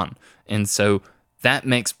it gone. And so that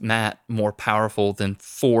makes Matt more powerful than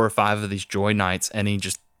 4 or 5 of these Joy Knights, and he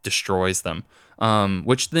just destroys them.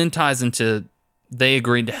 Which then ties into, they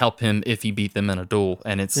agreed to help him if he beat them in a duel,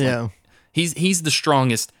 and it's like, he's the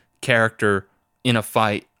strongest character in a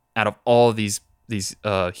fight out of all of these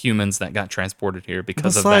humans that got transported here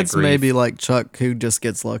because of that grief. Besides maybe like Chuck, who just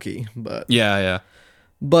gets lucky, but yeah.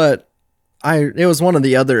 But it was one of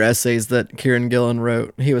the other essays that Kieran Gillen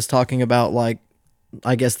wrote. He was talking about like,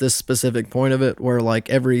 I guess this specific point of it, where like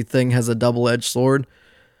everything has a double-edged sword.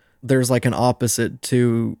 There's like an opposite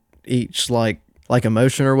to each like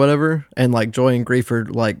emotion or whatever, and like joy and grief are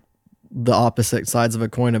like the opposite sides of a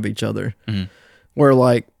coin of each other. Where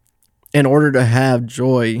like in order to have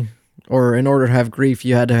joy or in order to have grief,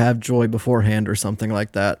 you had to have joy beforehand or something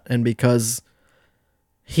like that. And because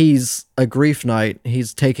he's a grief knight,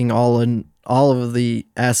 he's taking all of the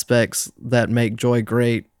aspects that make joy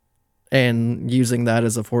great and using that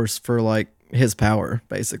as a force for like his power,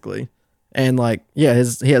 basically. And like, yeah,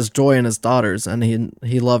 he has joy in his daughters, and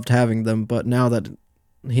he loved having them, but now that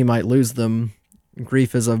he might lose them,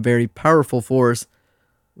 grief is a very powerful force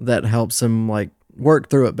that helps him like work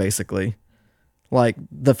through it, basically. Like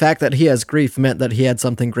the fact that he has grief meant that he had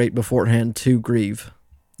something great beforehand to grieve.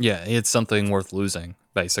 Yeah, it's something worth losing,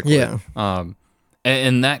 basically. Yeah.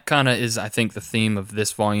 And that kind of is, I think, the theme of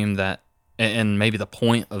this volume, that, and maybe the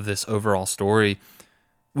point of this overall story.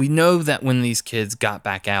 We know that when these kids got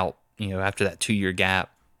back out, after that 2-year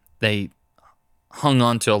gap, they hung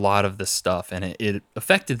on to a lot of this stuff, and it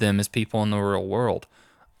affected them as people in the real world.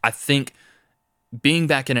 I think being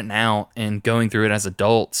back in it now and going through it as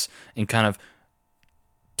adults and kind of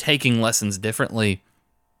taking lessons differently,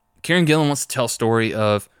 Kieran Gillen wants to tell a story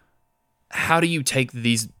of how do you take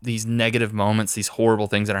these negative moments, these horrible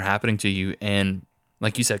things that are happening to you, and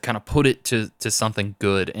like you said, kind of put it to something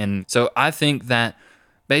good. And so I think that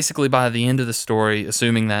basically by the end of the story,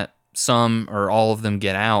 assuming that some or all of them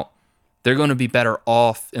get out, they're going to be better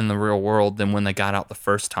off in the real world than when they got out the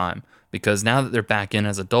first time, because now that they're back in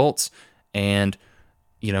as adults, and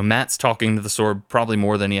Matt's talking to the sword probably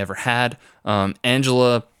more than he ever had.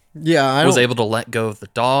 Angela was able to let go of the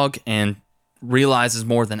dog and realizes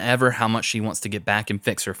more than ever how much she wants to get back and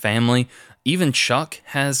fix her family. Even Chuck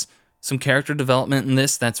has some character development in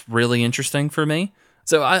this that's really interesting for me.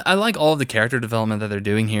 So I like all of the character development that they're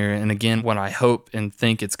doing here. And again, what I hope and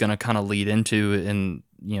think it's going to kind of lead into in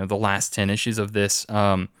the last 10 issues of this,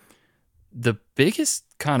 the biggest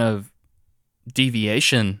kind of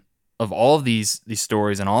deviation of all of these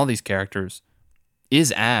stories and all of these characters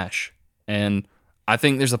is Ash. And I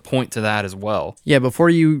think there's a point to that as well. Yeah, before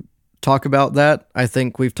you talk about that, I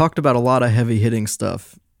think we've talked about a lot of heavy hitting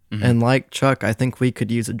stuff. And like Chuck, I think we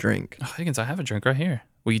could use a drink. Oh, Higgins, I have a drink right here.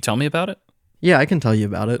 Will you tell me about it? Yeah, I can tell you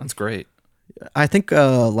about it. That's great. I think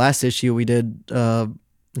last issue we did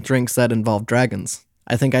drinks that involved dragons.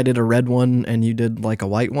 I think I did a red one and you did like a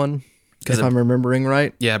white one, if I'm remembering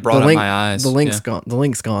right. Yeah, it brought up my eyes. The link's gone. The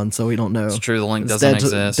link's gone, so we don't know. It's true. The link doesn't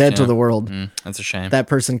exist. Dead to the world. That's a shame. That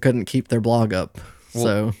person couldn't keep their blog up. Well,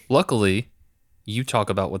 so luckily, you talk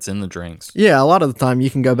about what's in the drinks. Yeah, a lot of the time you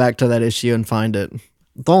can go back to that issue and find it.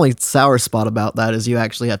 The only sour spot about that is you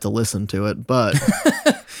actually have to listen to it, but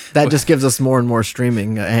that just gives us more and more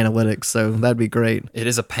streaming analytics, so that'd be great. It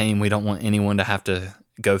is a pain. We don't want anyone to have to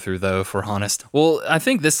go through, though, if we're honest. Well, I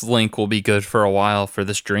think this link will be good for a while for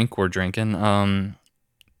this drink we're drinking.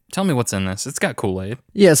 Tell me what's in this. It's got Kool-Aid.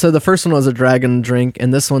 Yeah, so the first one was a dragon drink,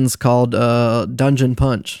 and this one's called Dungeon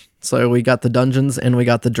Punch. So we got the dungeons and we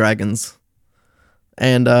got the dragons.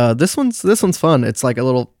 And this one's fun. It's like a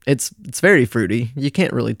little. It's very fruity. You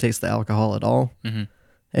can't really taste the alcohol at all.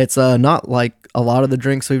 It's not like a lot of the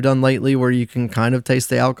drinks we've done lately where you can kind of taste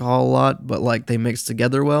the alcohol a lot, but like they mix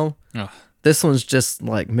together well. This one's just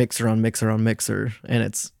like mixer on mixer on mixer, and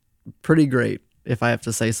it's pretty great, if I have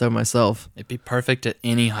to say so myself. It'd be perfect at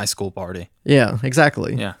any high school party. Yeah,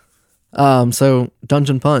 exactly. Yeah. So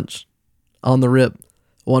Dungeon Punch, on the rip,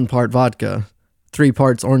 1 part vodka, 3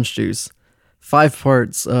 parts orange juice, 5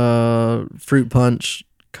 parts fruit punch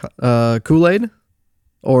Kool-Aid,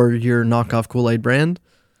 or your knockoff Kool-Aid brand,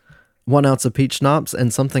 1 ounce of peach schnapps,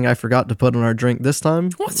 and something I forgot to put in our drink this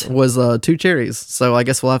time was 2 cherries. So I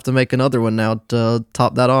guess we'll have to make another one now to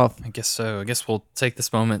top that off. I guess so. I guess we'll take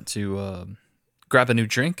this moment to grab a new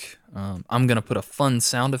drink. I'm going to put a fun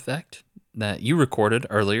sound effect that you recorded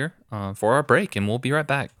earlier for our break, and we'll be right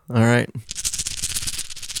back. All right.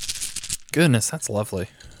 Goodness, that's lovely.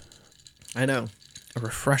 I know. A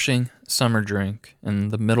refreshing summer drink in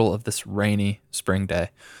the middle of this rainy spring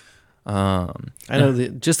day. I know.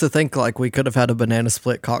 Just to think, like, we could have had a banana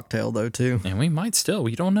split cocktail, though, too. And we might still.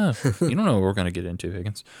 You don't know. You don't know what we're going to get into,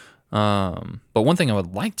 Higgins. But one thing I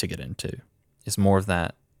would like to get into is more of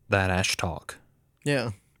that Ash talk.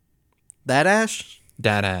 Yeah. That Ash?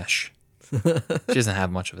 Dad Ash. She doesn't have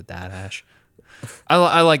much of a dad Ash.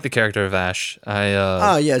 I like the character of Ash.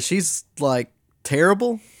 Oh, yeah, she's, like,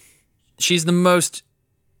 terrible. She's the most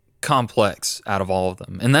complex out of all of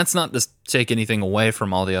them. And that's not to take anything away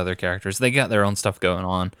from all the other characters. They got their own stuff going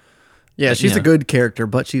on. Yeah, but, she's a good character,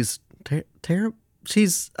 but she's terrible.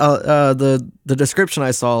 She's, the description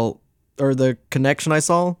I saw, or the connection I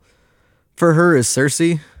saw for her is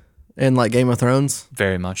Cersei. in like Game of Thrones.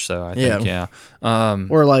 Very much so, I think, yeah.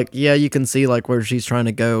 Or like, yeah, you can see like where she's trying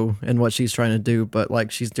to go and what she's trying to do, but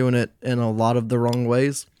like she's doing it in a lot of the wrong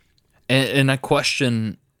ways. And I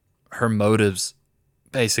question her motives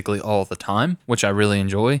basically all the time, which I really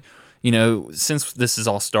enjoy. You know, since this has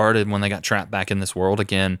all started when they got trapped back in this world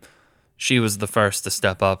again, she was the first to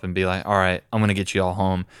step up and be like, all right, I'm going to get you all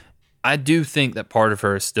home. I do think that part of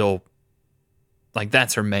her is still, like,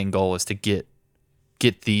 that's her main goal, is to get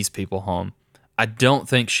these people home. I don't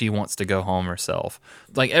think she wants to go home herself.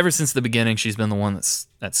 Like, ever since the beginning, she's been the one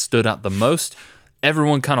that stood out the most.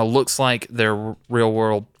 Everyone kind of looks like their real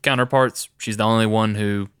world counterparts. She's the only one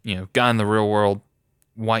who, you know, got in the real world,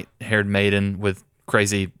 white-haired maiden with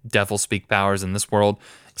crazy devil speak powers in this world.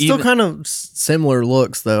 Still kind of similar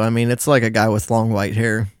looks, though. I mean, it's like a guy with long white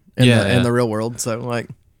hair in the real world. So, like,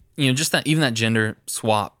 you know, just that, even that gender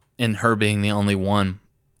swap and her being the only one,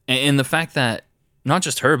 and the fact that not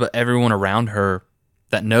just her, but everyone around her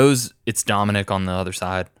that knows it's Dominic on the other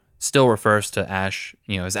side still refers to Ash,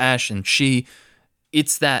 you know, as Ash and she.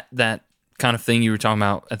 It's that kind of thing you were talking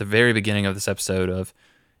about at the very beginning of this episode of,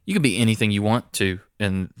 you can be anything you want to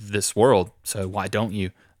in this world, so why don't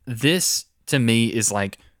you? This, to me, is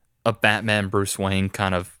like a Batman Bruce Wayne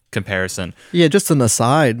kind of comparison. Yeah, just an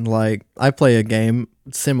aside, like, I play a game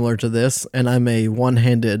similar to this, and I'm a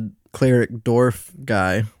one-handed cleric dwarf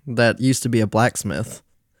guy that used to be a blacksmith,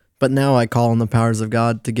 but now I call on the powers of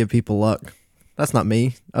God to give people luck. That's not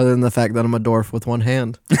me, other than the fact that I'm a dwarf with one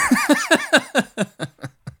hand.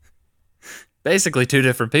 Basically two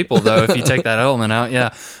different people, though, if you take that element out,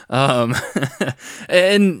 yeah.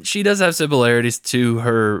 And she does have similarities to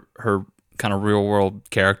her kind of real-world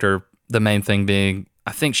character, the main thing being,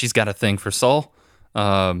 I think she's got a thing for Saul.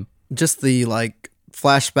 Just the, like,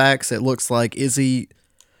 flashbacks, it looks like Izzy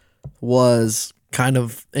was kind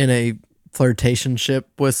of in a flirtationship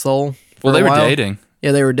with Saul. Well, they were dating.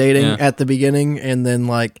 Yeah, they were dating at the beginning, and then,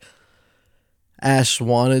 like, Ash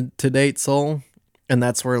wanted to date Saul, and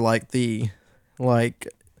that's where, like, the, like,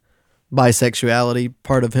 bisexuality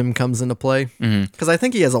part of him comes into play. Because I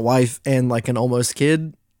think he has a wife and, like, an almost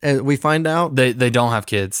kid, we find out. They don't have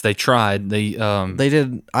kids. They tried. They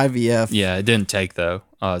did IVF. Yeah, it didn't take, though,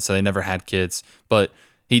 so they never had kids. But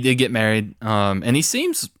he did get married, and he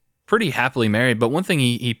seems pretty happily married. But one thing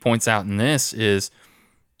he points out in this is,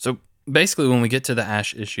 so basically when we get to the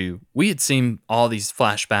Ash issue, we had seen all these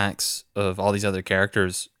flashbacks of all these other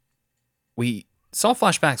characters. We saw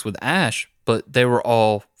flashbacks with Ash, but they were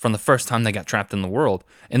all from the first time they got trapped in the world.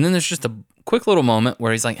 And then there's just a quick little moment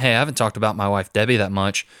where he's like, hey, I haven't talked about my wife Debbie that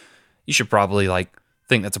much. You should probably, like,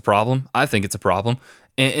 think that's a problem. I think it's a problem.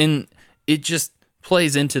 And it just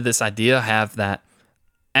plays into this idea, have that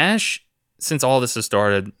Ash, since all this has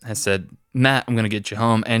started, has said, Matt, I'm going to get you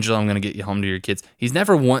home. Angela, I'm going to get you home to your kids. He's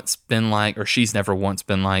never once been like, or she's never once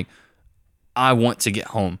been like, I want to get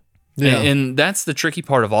home. Yeah. And that's the tricky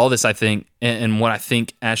part of all this, I think, and what I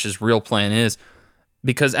think Ash's real plan is,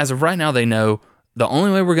 because as of right now, they know the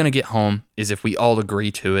only way we're going to get home is if we all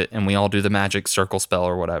agree to it and we all do the magic circle spell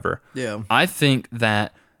or whatever. Yeah. I think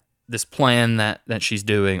that this plan that she's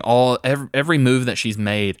doing, every move that she's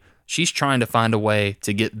made, she's trying to find a way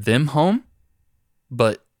to get them home,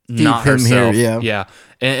 but not herself. Here, yeah.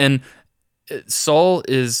 And Saul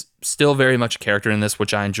is still very much a character in this,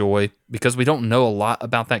 which I enjoy, because we don't know a lot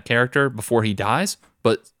about that character before he dies,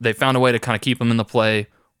 but they found a way to kind of keep him in the play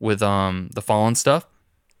with the Fallen stuff.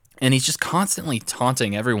 And he's just constantly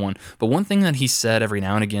taunting everyone. But one thing that he said every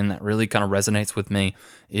now and again that really kind of resonates with me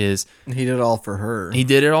is, he did it all for her. He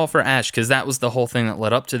did it all for Ash, because that was the whole thing that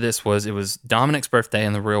led up to this. Was it was Dominic's birthday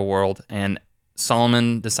in the real world, and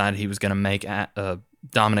Solomon decided he was going to make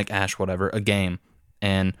Dominic, Ash, whatever, a game.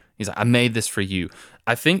 And he's like, I made this for you.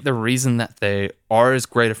 I think the reason that they are as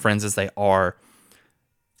great of friends as they are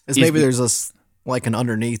is maybe there's an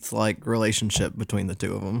underneath, like, relationship between the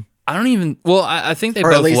two of them. I think they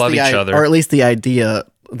both love each other. Or at least the idea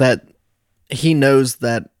that he knows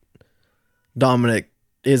that Dominic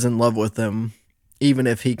is in love with them, even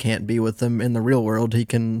if he can't be with them in the real world, he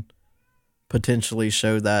can potentially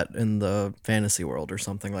show that in the fantasy world or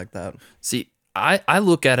something like that. See, I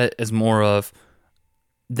look at it as more of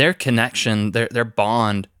their connection, their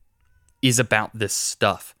bond is about this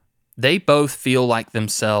stuff. They both feel like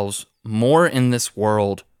themselves more in this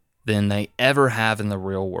world than they ever have in the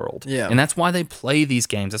real world. Yeah. And that's why they play these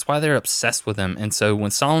games. That's why they're obsessed with them. And so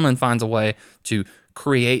when Solomon finds a way to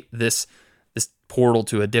create this portal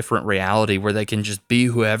to a different reality where they can just be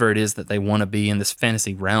whoever it is that they want to be in this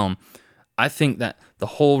fantasy realm, I think that the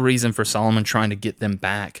whole reason for Solomon trying to get them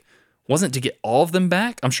back wasn't to get all of them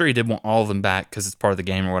back. I'm sure he did want all of them back because it's part of the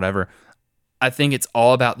game or whatever. I think it's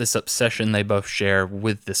all about this obsession they both share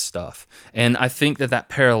with this stuff. And I think that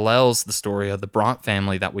parallels the story of the Bronte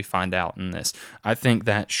family that we find out in this. I think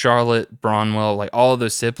that Charlotte, Bronwell, like all of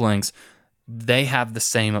those siblings, they have the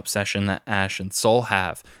same obsession that Ash and Sol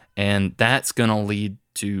have. And that's going to lead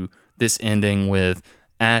to this ending with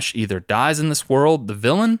Ash either dies in this world, the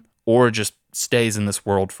villain, or just stays in this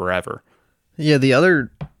world forever. Yeah, the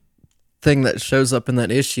other thing that shows up in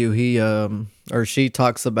that issue, he or she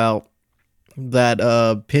talks about that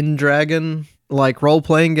Pendragon like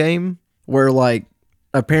role-playing game where like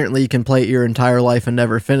apparently you can play it your entire life and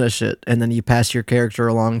never finish it, and then you pass your character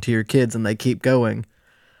along to your kids and they keep going.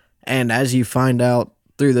 And as you find out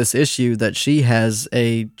through this issue that she has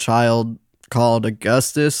a child called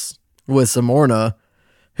Augustus with Zamorna,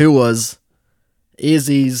 who was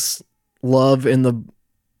Izzy's love in the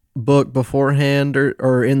book beforehand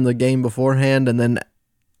or in the game beforehand, and then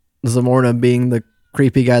Zamorna being the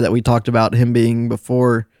creepy guy that we talked about him being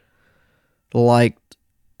before, liked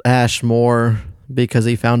Ash more because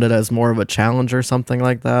he found it as more of a challenge or something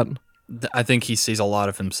like that. I think he sees a lot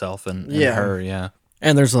of himself in her, yeah.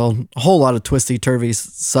 And there's a whole lot of twisty-turvy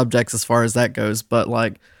subjects as far as that goes, but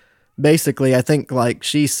like basically I think like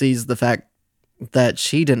she sees the fact that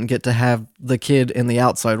she didn't get to have the kid in the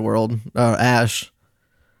outside world, Ash,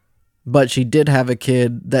 but she did have a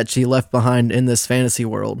kid that she left behind in this fantasy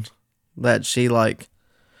world that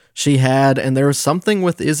she had. And there was something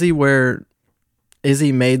with Izzy where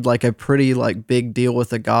Izzy made like a pretty like big deal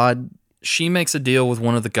with a god. She makes a deal with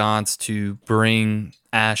one of the gods to bring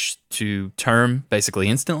Ash to term basically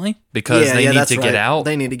instantly because they need to get out.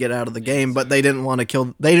 They need to get out of the game, but they didn't want to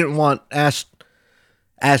kill. They didn't want Ash.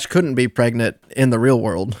 Ash couldn't be pregnant in the real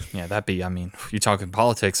world. Yeah, that'd be. I mean, you're talking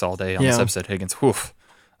politics all day on this episode, Higgins. Woof.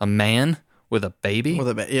 A man with a baby.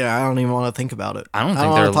 Yeah, I don't even want to think about it. I don't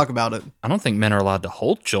want to talk about it. I don't think men are allowed to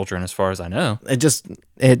hold children, as far as I know.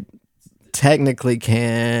 It technically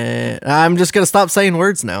can. I'm just gonna stop saying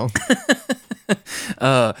words now.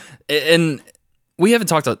 And we haven't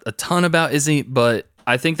talked a ton about Izzy, but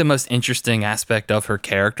I think the most interesting aspect of her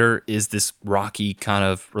character is this rocky kind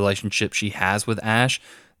of relationship she has with Ash.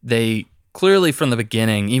 They clearly, from the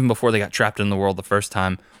beginning, even before they got trapped in the world the first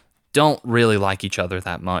time, don't really like each other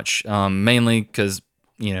that much. Mainly because,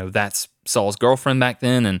 that's Sol's girlfriend back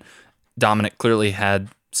then, and Dominic clearly had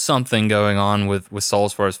something going on with Sol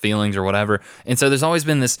as far as feelings or whatever. And so there's always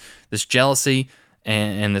been this jealousy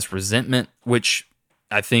and this resentment, which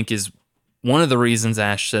I think is one of the reasons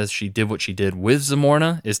Ash says she did what she did with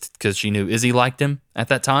Zamorna is because she knew Izzy liked him at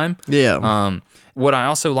that time. Yeah. What I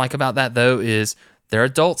also like about that, though, is they're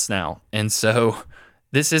adults now. And so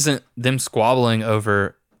this isn't them squabbling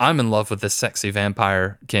over, I'm in love with this sexy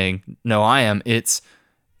vampire king. No, I am. It's,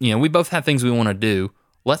 we both have things we want to do.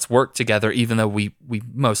 Let's work together, even though we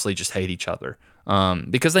mostly just hate each other.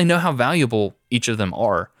 Because they know how valuable each of them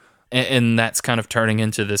are. And that's kind of turning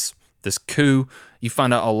into this coup. You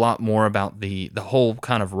find out a lot more about the whole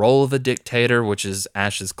kind of role of a dictator, which is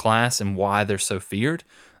Ash's class, and why they're so feared,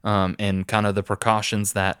 and kind of the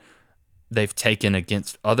precautions that they've taken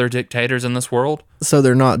against other dictators in this world. So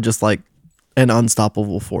they're not just like an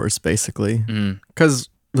unstoppable force, basically. Because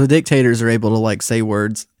the dictators are able to like say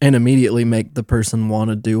words and immediately make the person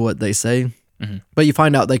want to do what they say. Mm-hmm. But you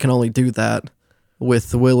find out they can only do that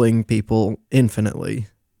with willing people infinitely.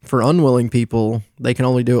 For unwilling people, they can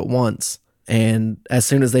only do it once. And as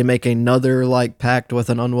soon as they make another like pact with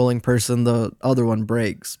an unwilling person, the other one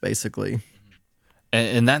breaks, basically.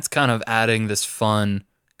 And that's kind of adding this fun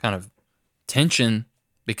kind of tension,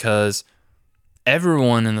 because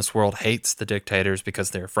everyone in this world hates the dictators because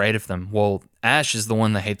they're afraid of them. Well, Ash is the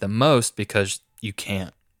one they hate the most because you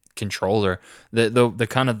can't control her. The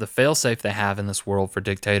kind of the failsafe they have in this world for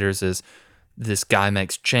dictators is this guy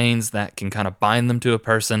makes chains that can kind of bind them to a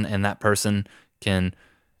person, and that person can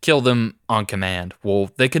kill them on command. Well,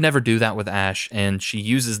 they could never do that with Ash, and she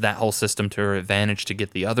uses that whole system to her advantage to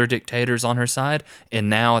get the other dictators on her side. And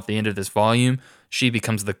now at the end of this volume, she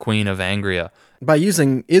becomes the queen of Angria. By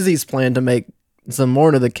using Izzy's plan to make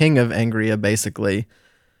Zamorna the king of Angria, basically.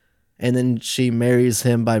 And then she marries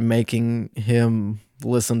him by making him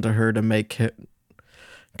listen to her to make him...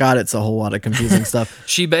 God, it's a whole lot of confusing stuff.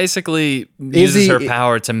 She basically uses her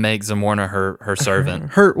power to make Zamorna her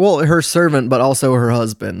servant. Her servant, but also her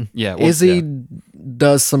husband. Yeah. Izzy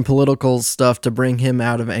does some political stuff to bring him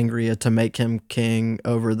out of Angria to make him king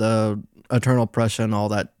over the Eternal Prussia and all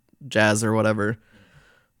that jazz or whatever.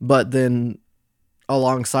 But then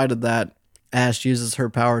alongside of that, Ash uses her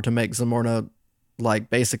power to make Zamorna like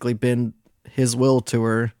basically bend his will to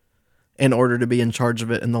her in order to be in charge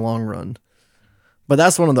of it in the long run. But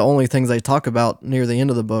that's one of the only things they talk about near the end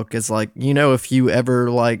of the book is like, if you ever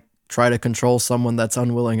like try to control someone that's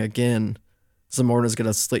unwilling again, Zamorna's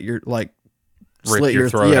gonna slit your Rip your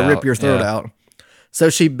throat out. rip your throat out. So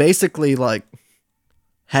she basically like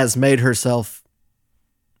has made herself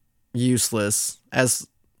useless as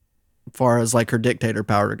far as like her dictator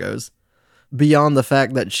power goes, beyond the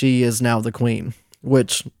fact that she is now the queen,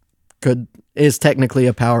 which is technically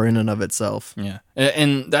a power in and of itself. Yeah.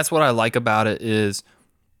 And that's what I like about it is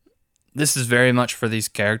this is very much for these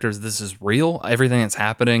characters. This is real. Everything that's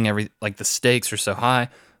happening, like the stakes are so high.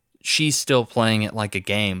 She's still playing it like a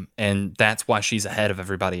game, and that's why she's ahead of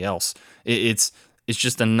everybody else. It's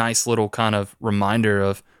just a nice little kind of reminder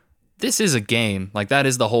of this is a game. Like that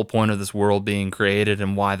is the whole point of this world being created,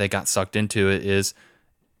 and why they got sucked into it is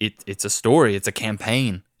it's a story. It's a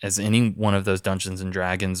campaign, as any one of those Dungeons and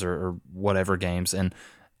Dragons or whatever games. And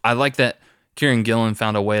I like that Kieran Gillen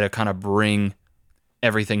found a way to kind of bring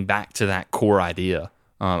everything back to that core idea.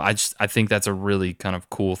 I think that's a really kind of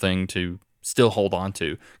cool thing to still hold on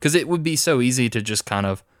to, because it would be so easy to just kind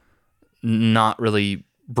of not really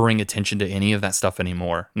bring attention to any of that stuff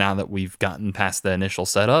anymore now that we've gotten past the initial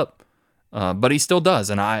setup. But he still does,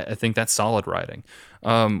 and I think that's solid writing.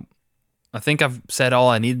 I think I've said all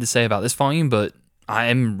I needed to say about this volume, but I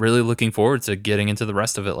am really looking forward to getting into the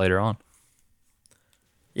rest of it later on.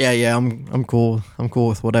 Yeah, I'm cool. I'm cool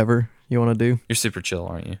with whatever you want to do. You're super chill,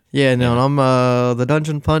 aren't you? Yeah, no, and I'm the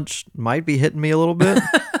Dungeon Punch might be hitting me a little bit.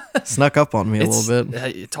 Snuck up on me a little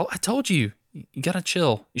bit. I told you, you gotta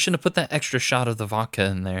chill. You shouldn't have put that extra shot of the vodka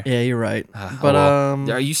in there. Yeah, you're right. But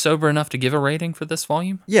are you sober enough to give a rating for this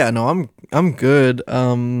volume? Yeah, no, I'm good.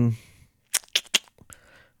 I'm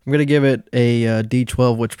gonna give it a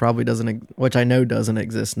D12, which I know doesn't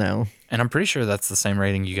exist now. And I'm pretty sure that's the same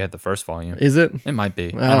rating you gave the first volume. Is it? It might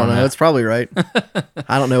be. I don't know. It's probably right.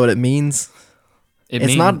 I don't know what it means.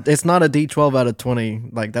 It's not a D12 out of 20.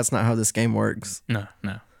 Like that's not how this game works. No.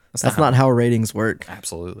 That's not how ratings work.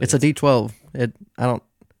 Absolutely. It's a D12.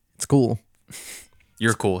 It's cool.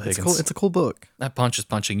 You're cool, Higgins. It's cool. It's a cool book. That punch is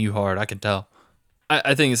punching you hard. I can tell.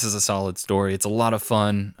 I think this is a solid story. It's a lot of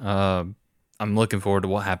fun. I'm looking forward to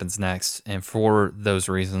what happens next. And for those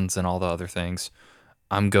reasons and all the other things,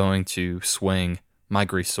 I'm going to swing my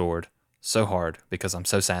grease sword so hard because I'm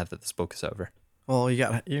so sad that this book is over. Well, you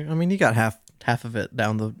got half of it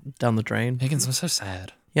down the drain. Higgins, I'm so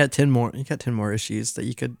sad. You got 10 more issues that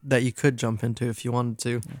you could jump into if you wanted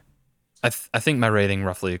to. I think my rating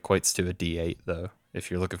roughly equates to a D8 though,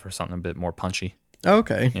 if you're looking for something a bit more punchy. Oh,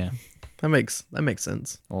 okay. Yeah. That makes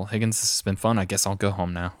sense. Well, Higgins, this has been fun. I guess I'll go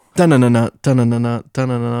home now.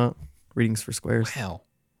 Readings for Squares. Wow.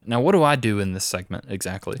 Now, what do I do in this segment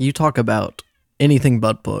exactly? You talk about anything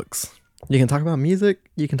but books. You can talk about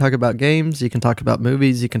music. You can talk about games. You can talk about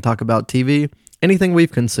movies. You can talk about TV. Anything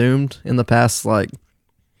we've consumed in the past, like,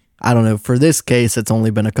 I don't know. For this case, it's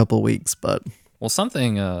only been a couple weeks, but... Well,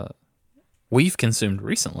 something we've consumed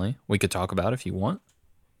recently we could talk about if you want.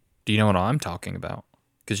 Do you know what I'm talking about?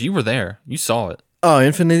 Because you were there. You saw it. Oh,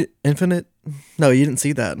 Infinite? No, you didn't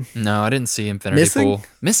see that. No, I didn't see Infinity Pool.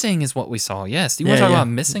 Missing is what we saw, yes. Do you want to talk about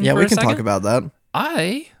Missing for a second? Yeah, we can talk about that.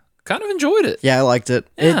 I kind of enjoyed it. Yeah, I liked it.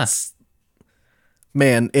 Yeah.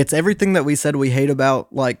 It's everything that we said we hate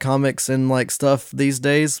about like comics and like stuff these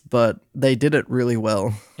days, but they did it really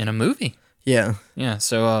well. In a movie. Yeah. Yeah,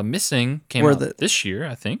 so Missing came out this year,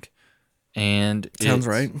 I think. And sounds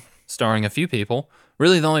right. Starring a few people.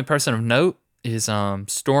 Really, the only person of note is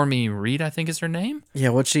Stormy Reed, I think is her name. Yeah,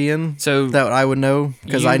 what's she in? So that I would know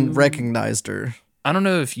because I recognized her. I don't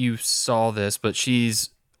know if you saw this, but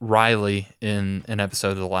she's Riley in an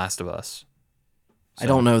episode of The Last of Us. So, I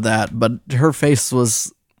don't know that, but her face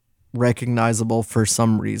was recognizable for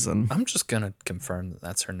some reason. I'm just going to confirm that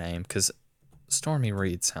that's her name because Stormy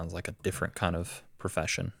Reed sounds like a different kind of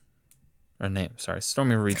profession. Or name, sorry.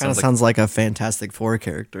 Stormy Reed sounds like a Fantastic Four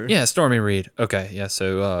character. Yeah, Stormy Reed. Okay, yeah,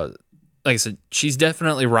 so... like I said, she's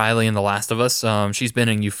definitely Riley in The Last of Us. She's been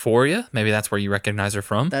in Euphoria. Maybe that's where you recognize her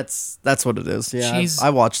from. That's what it is. Yeah, I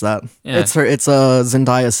watched that. Yeah. It's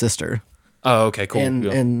Zendaya's sister. Oh, okay, cool.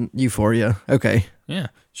 In Euphoria. Okay. Yeah,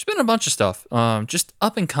 she's been in a bunch of stuff. Just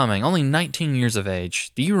up and coming. Only 19 years of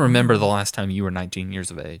age. Do you remember the last time you were 19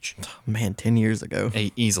 years of age? Man, 10 years ago.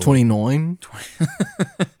 Easily. 29.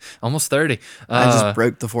 Almost 30. I just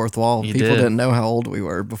broke the fourth wall. People did. Didn't know how old we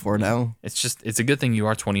were before now. It's a good thing you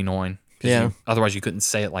are 29. Yeah. Otherwise, you couldn't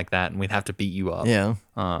say it like that, and we'd have to beat you up. Yeah.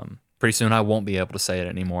 Pretty soon, I won't be able to say it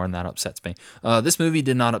anymore, and that upsets me. This movie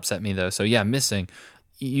did not upset me, though. So, yeah, Missing.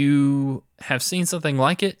 You have seen something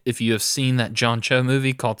like it if you have seen that John Cho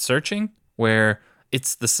movie called Searching, where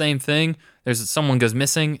it's the same thing. there's someone goes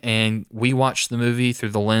missing, and we watch the movie through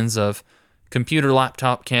the lens of computer,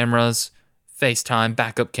 laptop cameras, FaceTime,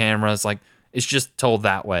 backup cameras. Like, it's just told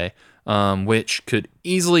that way, which could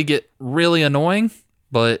easily get really annoying,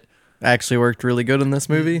 but Actually worked really good in this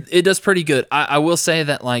movie. it does pretty good. I will say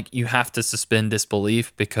that, like, you have to suspend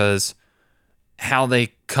disbelief because how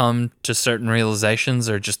they come to certain realizations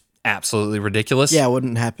are just absolutely ridiculous. Yeah, it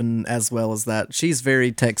wouldn't happen as well as that. She's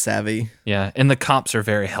very tech savvy. Yeah, and the cops are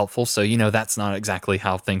very helpful, so that's not exactly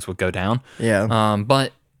how things would go down. Yeah.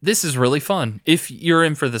 But this is really fun if you're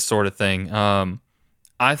in for this sort of thing.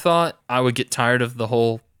 I thought I would get tired of the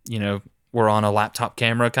whole, we're on a laptop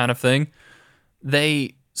camera kind of thing.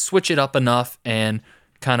 They switch it up enough and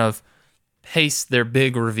kind of pace their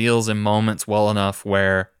big reveals and moments well enough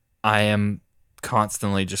where I am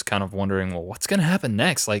constantly just kind of wondering, well, what's going to happen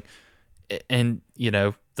next? Like, and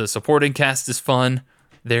the supporting cast is fun.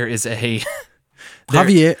 There is a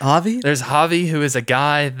Javi? there's Javi, who is a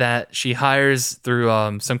guy that she hires through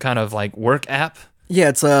some kind of like work app. Yeah,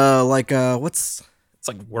 it's what's It's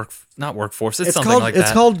like not workforce. It's something called? like It's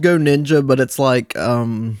that. called Go Ninja, but it's like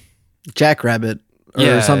Jackrabbit or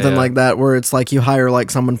Yeah, something yeah. like that, where it's like you hire like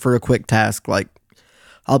someone for a quick task, like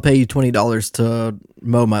I'll pay you $20 to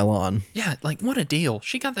mow my lawn. Yeah, like what a deal.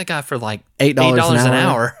 She got that guy for like $8 an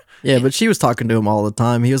hour. Yeah, but she was talking to him all the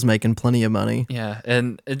time. He was making plenty of money. Yeah,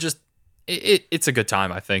 and it's a good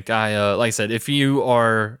time, I think. Like I said, if you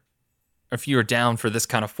are down for this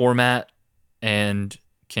kind of format and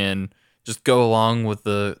can just go along with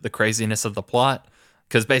the craziness of the plot,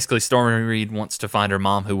 because basically Stormy Reed wants to find her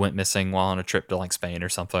mom who went missing while on a trip to like Spain or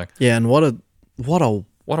something. Yeah, and what a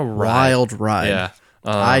ride. wild ride. Yeah.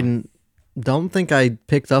 Don't think I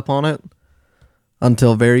picked up on it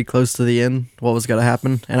until very close to the end, what was going to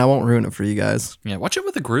happen, and I won't ruin it for you guys. Yeah, watch it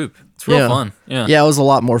with a group. It's real fun. Yeah. Yeah, it was a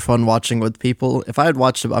lot more fun watching with people. If I had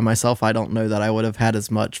watched it by myself, I don't know that I would have had as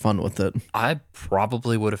much fun with it. I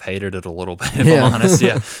probably would have hated it a little bit, if Yeah. I'm honest.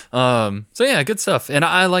 Yeah. So yeah, good stuff. And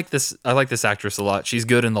I like this. I like this actress a lot. She's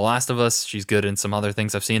good in The Last of Us. She's good in some other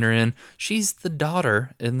things I've seen her in. She's the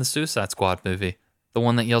daughter in the Suicide Squad movie, the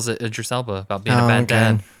one that yells at Idris Elba about being a bad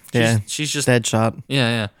dad. She's just Deadshot.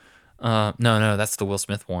 Yeah. No, that's the Will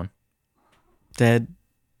Smith one. Dead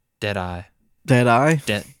Deadeye. Eye.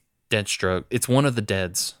 Deadstroke. It's one of the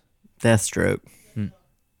deads. Deathstroke.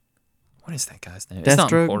 What is that guy's name? It's not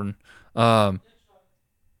Deathstroke? important.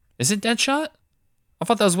 Is it Deadshot? I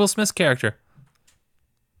thought that was Will Smith's character.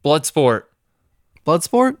 Bloodsport.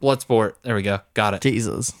 Bloodsport? There we go. Got it.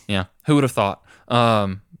 Jesus. Yeah. Who would have thought?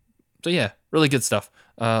 So yeah, really good stuff.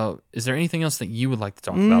 Is there anything else that you would like to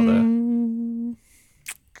talk about though?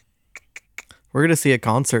 We're going to see a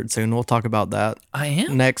concert soon. We'll talk about that. I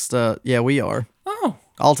am. Next, yeah, we are. Oh,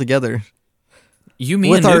 All together. you, me,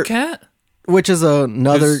 With and New our- Cat Which is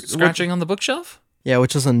another... who's scratching on the bookshelf.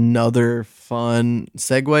 which is another fun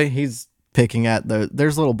segue. He's picking at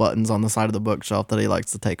there's little buttons on the side of the bookshelf that he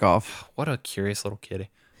likes to take off. What a curious little kitty.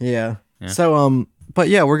 Yeah. So but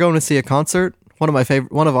yeah, we're going to see a concert. One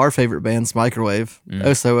of our favorite bands, Microwave,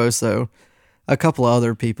 Oso Oso, a couple of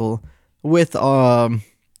other people with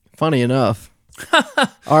funny enough,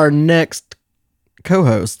 our next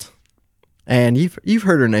co-host. And you've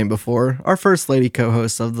heard her name before. Our first lady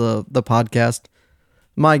co-host of the podcast,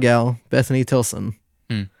 my gal, Bethany Tilson.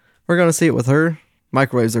 We're going to see it with her.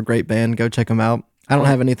 Microwave's a great band. Go check them out. I don't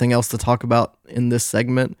have anything else to talk about in this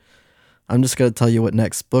segment. I'm just going to tell you what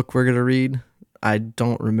next book we're going to read. I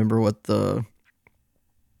don't remember what the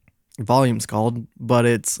volume's called, but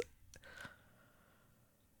it's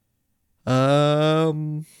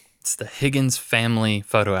It's the Higgins family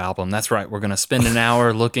photo album. That's right. We're going to spend an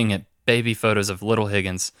hour looking at baby photos of little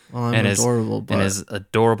Higgins I'm adorable, but his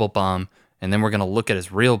adorable bum, and then we're going to look at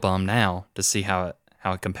his real bum now to see how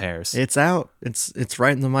it compares. it's out. It's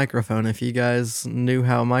right in the microphone. If you guys knew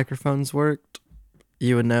how microphones worked,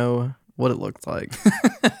 you would know what it looked like.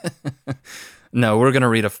 No, we're going to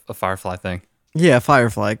read a Firefly thing. Yeah,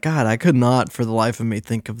 Firefly. God, I could not for the life of me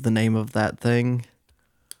think of the name of that thing.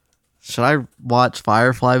 Should I watch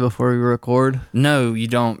Firefly before we record? No, you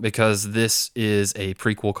don't, because this is a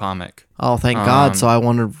prequel comic. Oh, thank God. So I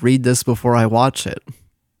want to read this before I watch it.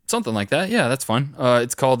 Something like that. Yeah, that's fun.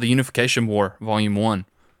 It's called The Unification War, Volume 1.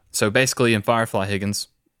 So basically in Firefly, Higgins,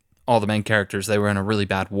 all the main characters, they were in a really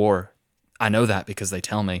bad war. I know that because they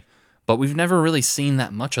tell me. But we've never really seen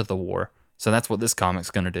that much of the war. So that's what this comic's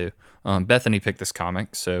going to do. Bethany picked this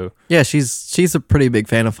comic, so... Yeah, she's a pretty big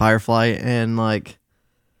fan of Firefly, and like,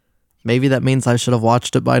 maybe that means I should have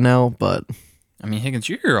watched it by now, but... I mean, Higgins,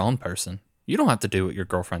 you're your own person. You don't have to do what your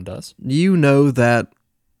girlfriend does. You know that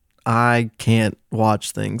I can't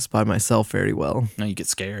watch things by myself very well. No, you get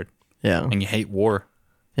scared. Yeah. and you hate war.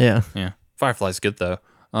 Yeah. Yeah. Firefly's good though.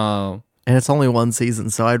 And it's only one season,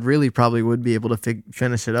 so I'd really probably would be able to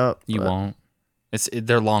finish it up. You but- won't.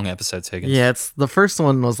 They're long episodes, Higgins. Yeah, it's the first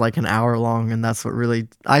one was like an hour long, and that's what really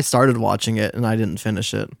I started watching it and I didn't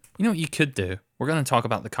finish it. You know what you could do? We're going to talk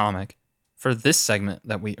about the comic for this segment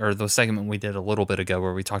the segment we did a little bit ago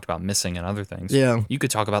where we talked about missing and other things. Yeah. You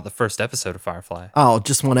could talk about the first episode of Firefly. Oh,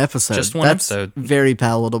 just one episode. Just one That's episode. Very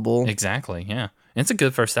palatable. Exactly. Yeah. And it's a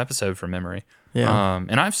good first episode from memory. Yeah.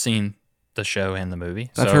 And I've seen the show and the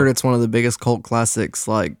movie. I've heard it's one of the biggest cult classics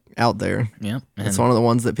like out there. Yeah. It's one of the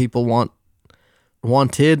ones that people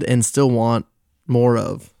wanted and still want more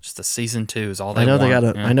of. Just the season 2 is all they I know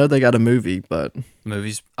want. I know they got a movie, but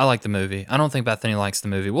Movies. I like the movie. I don't think Bethany likes the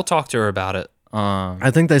movie. We'll talk to her about it.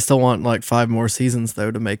 I think they still want like 5 more seasons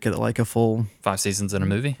though to make it like a full 5 seasons in a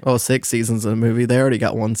movie. 6 seasons in a movie. They already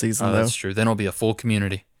got 1 season Oh, though. that's true. Then it'll be a full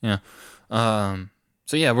community. Yeah.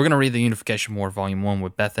 So yeah, we're gonna read the Unification War Volume 1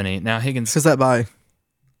 with Bethany. Now Higgins. Who's that by?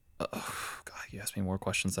 God, you asked me more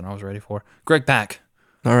questions than I was ready for. Greg Pak.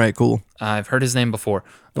 All right, cool. I've heard his name before.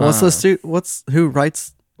 What's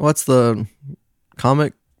the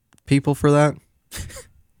comic people for that?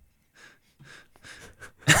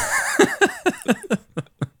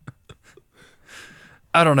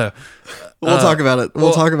 I don't know. We'll talk about it.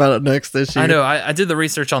 We'll talk about it next issue. I know. I did the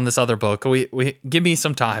research on this other book. We give me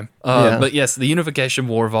some time. Yeah. But yes, the Unification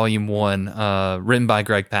War Volume 1, written by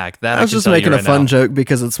Greg Pak. That I was just making a fun joke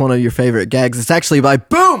because it's one of your favorite gags. It's actually by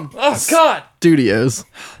Boom Oh God, Studios.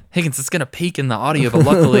 Higgins, it's gonna peak in the audio, but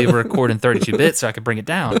luckily we're recording 32 bits, so I can bring it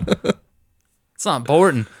down. It's not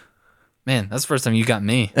important. Man, that's the first time you got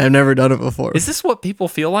me. I've never done it before. Is this what people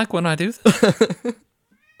feel like when I do this?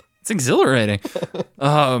 It's exhilarating.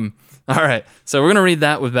 All right, so we're gonna read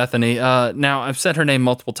that with Bethany. Now I've said her name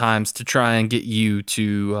multiple times to try and get you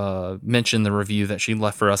to mention the review that she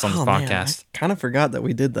left for us on this podcast. I kind of forgot that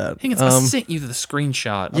we did that. Higgins, I sent you the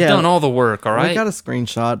screenshot. I've yeah. done all the work. All I right. got a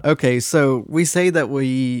screenshot. Okay, so we say that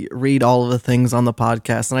we read all of the things on the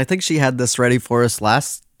podcast, and I think she had this ready for us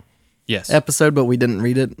last Yes. episode, but we didn't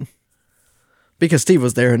read it because Steve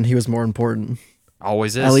was there and he was more important,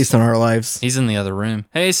 Always is. at least in our lives. He's in the other room.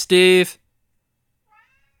 Hey, Steve.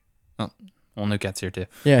 Oh, well, New Cat's here too.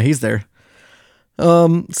 Yeah, he's there.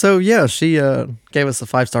 So yeah, she gave us a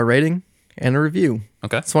 5-star rating and a review.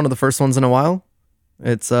 Okay. It's one of the first ones in a while.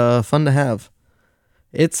 It's fun to have.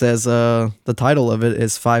 It says the title of it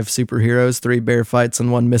is 5 Superheroes, 3 Bear Fights,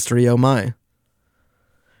 and 1 Mystery Oh My.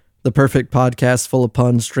 The perfect podcast full of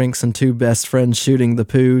puns, drinks, and 2 best friends shooting the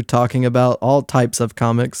poo, talking about all types of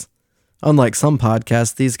comics. Unlike some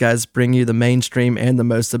podcasts, these guys bring you the mainstream and the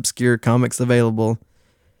most obscure comics available.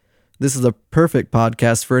 This is a perfect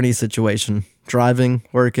podcast for any situation. Driving,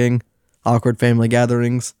 working, awkward family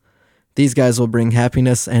gatherings. These guys will bring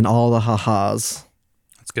happiness and all the ha-has.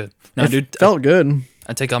 That's good. Now, dude, Felt good.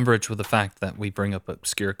 I take umbrage with the fact that we bring up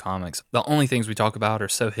obscure comics. The only things we talk about are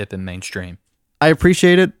so hip and mainstream. I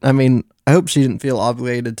appreciate it. I mean, I hope she didn't feel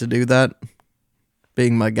obligated to do that,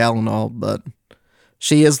 being my gal and all, but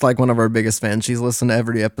she is like one of our biggest fans. She's listened to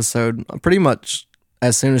every episode pretty much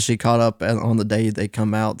as soon as she caught up on the day they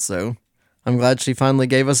come out, so I'm glad she finally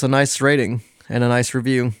gave us a nice rating and a nice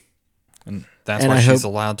review. And that's And why I she's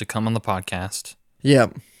hope- allowed to come on the podcast. Yeah.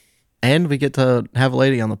 And we get to have a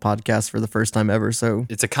lady on the podcast for the first time ever, so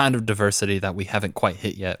It's a kind of diversity that we haven't quite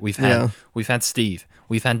hit yet. We've had Steve.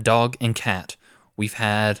 We've had Dog and Cat. We've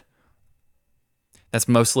had... That's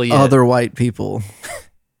mostly it. other white people.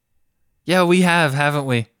 Yeah, we have, haven't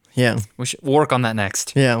we? Yeah. We'll work on that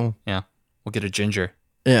next. Yeah. Yeah. We'll get a ginger.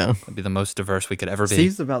 Yeah. That'd be the most diverse we could ever be.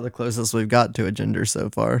 Steve's about the closest we've got to a gender so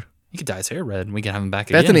far. He could dye his hair red and we can have him back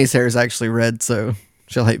again. Bethany's hair is actually red, so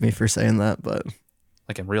she'll hate me for saying that, but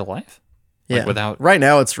Like in real life? Like yeah. without... Right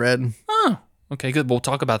now it's red. Oh, okay, good. We'll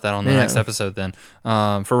talk about that on the Yeah. next episode then.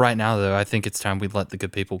 For right now, though, I think it's time we let the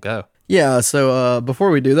good people go. Yeah, so before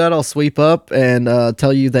we do that, I'll sweep up and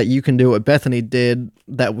tell you that you can do what Bethany did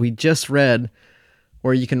that we just read,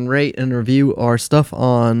 where you can rate and review our stuff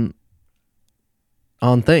on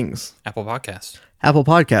things. Apple Podcast. Apple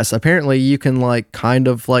Podcasts. Apparently, you can like kind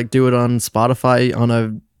of like do it on Spotify on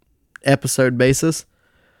a episode basis.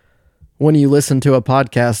 When you listen to a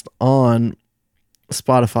podcast on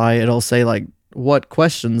Spotify, it'll say like, what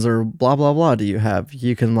questions or blah blah blah do you have?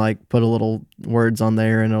 You can like put a little words on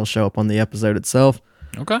there and it'll show up on the episode itself.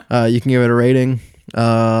 Okay. You can give it a rating.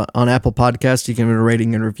 On Apple Podcasts, you can give it a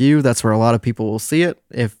rating and review. That's where a lot of people will see it.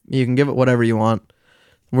 If you can give it whatever you want.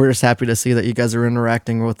 We're just happy to see that you guys are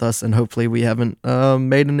interacting with us, and hopefully we haven't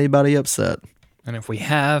made anybody upset. And if we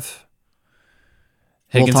have,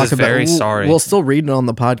 Higgins is very sorry. We'll still read it on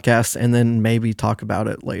the podcast and then maybe talk about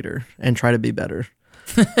it later and try to be better.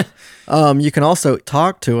 You can also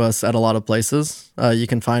talk to us at a lot of places. You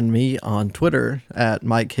can find me on Twitter at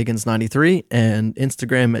Mike Higgins93 and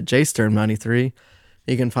Instagram at JStern93.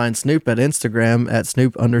 You can find Snoop at Instagram at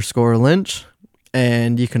Snoop_Lynch.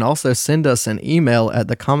 And you can also send us an email at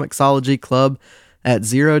the Comixology Club at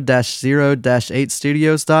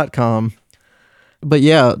 0-0-8studios.com. But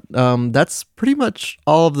yeah, that's pretty much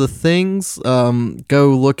all of the things. Go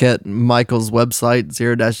look at Michael's website,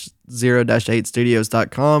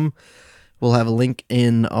 0-0-8studios.com. We'll have a link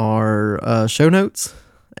in our show notes,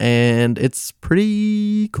 and it's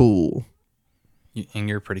pretty cool. And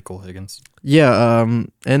you're pretty cool, Higgins. Yeah,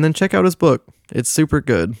 and then check out his book. It's super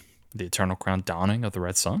good. The Eternal Crown Dawning of the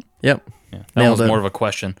Red Sun? Yep. Yeah, that was more of a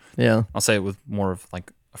question. Yeah. I'll say it with more of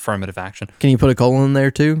like affirmative action. Can you put a colon in there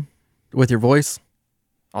too with your voice?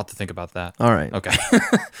 I'll have to think about that. All right. Okay.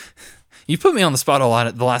 You put me on the spot a lot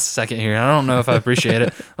at the last second here. I don't know if I appreciate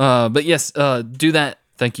it. But yes, do that.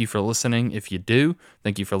 Thank you for listening if you do.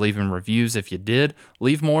 Thank you for leaving reviews if you did.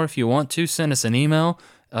 Leave more if you want to. Send us an email.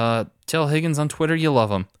 Tell Higgins on Twitter you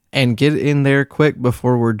love him. And get in there quick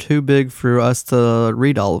before we're too big for us to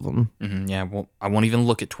read all of them. Mm-hmm, yeah, well, I won't even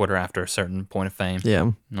look at Twitter after a certain point of fame.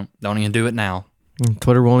 Yeah. No, don't even do it now.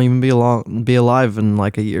 Twitter won't even be alive in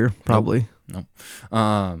like a year, probably. Nope.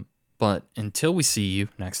 But until we see you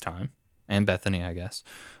next time, and Bethany, I guess,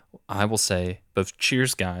 I will say both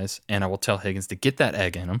cheers, guys, and I will tell Higgins to get that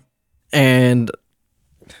egg in him. And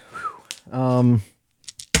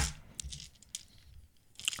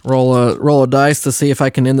roll a dice to see if I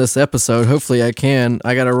can end this episode. Hopefully I can.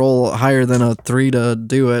 I got to roll higher than a 3 to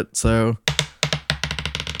do it, so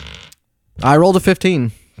I rolled a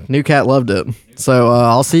 15. New Cat loved it. So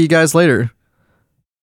I'll see you guys later.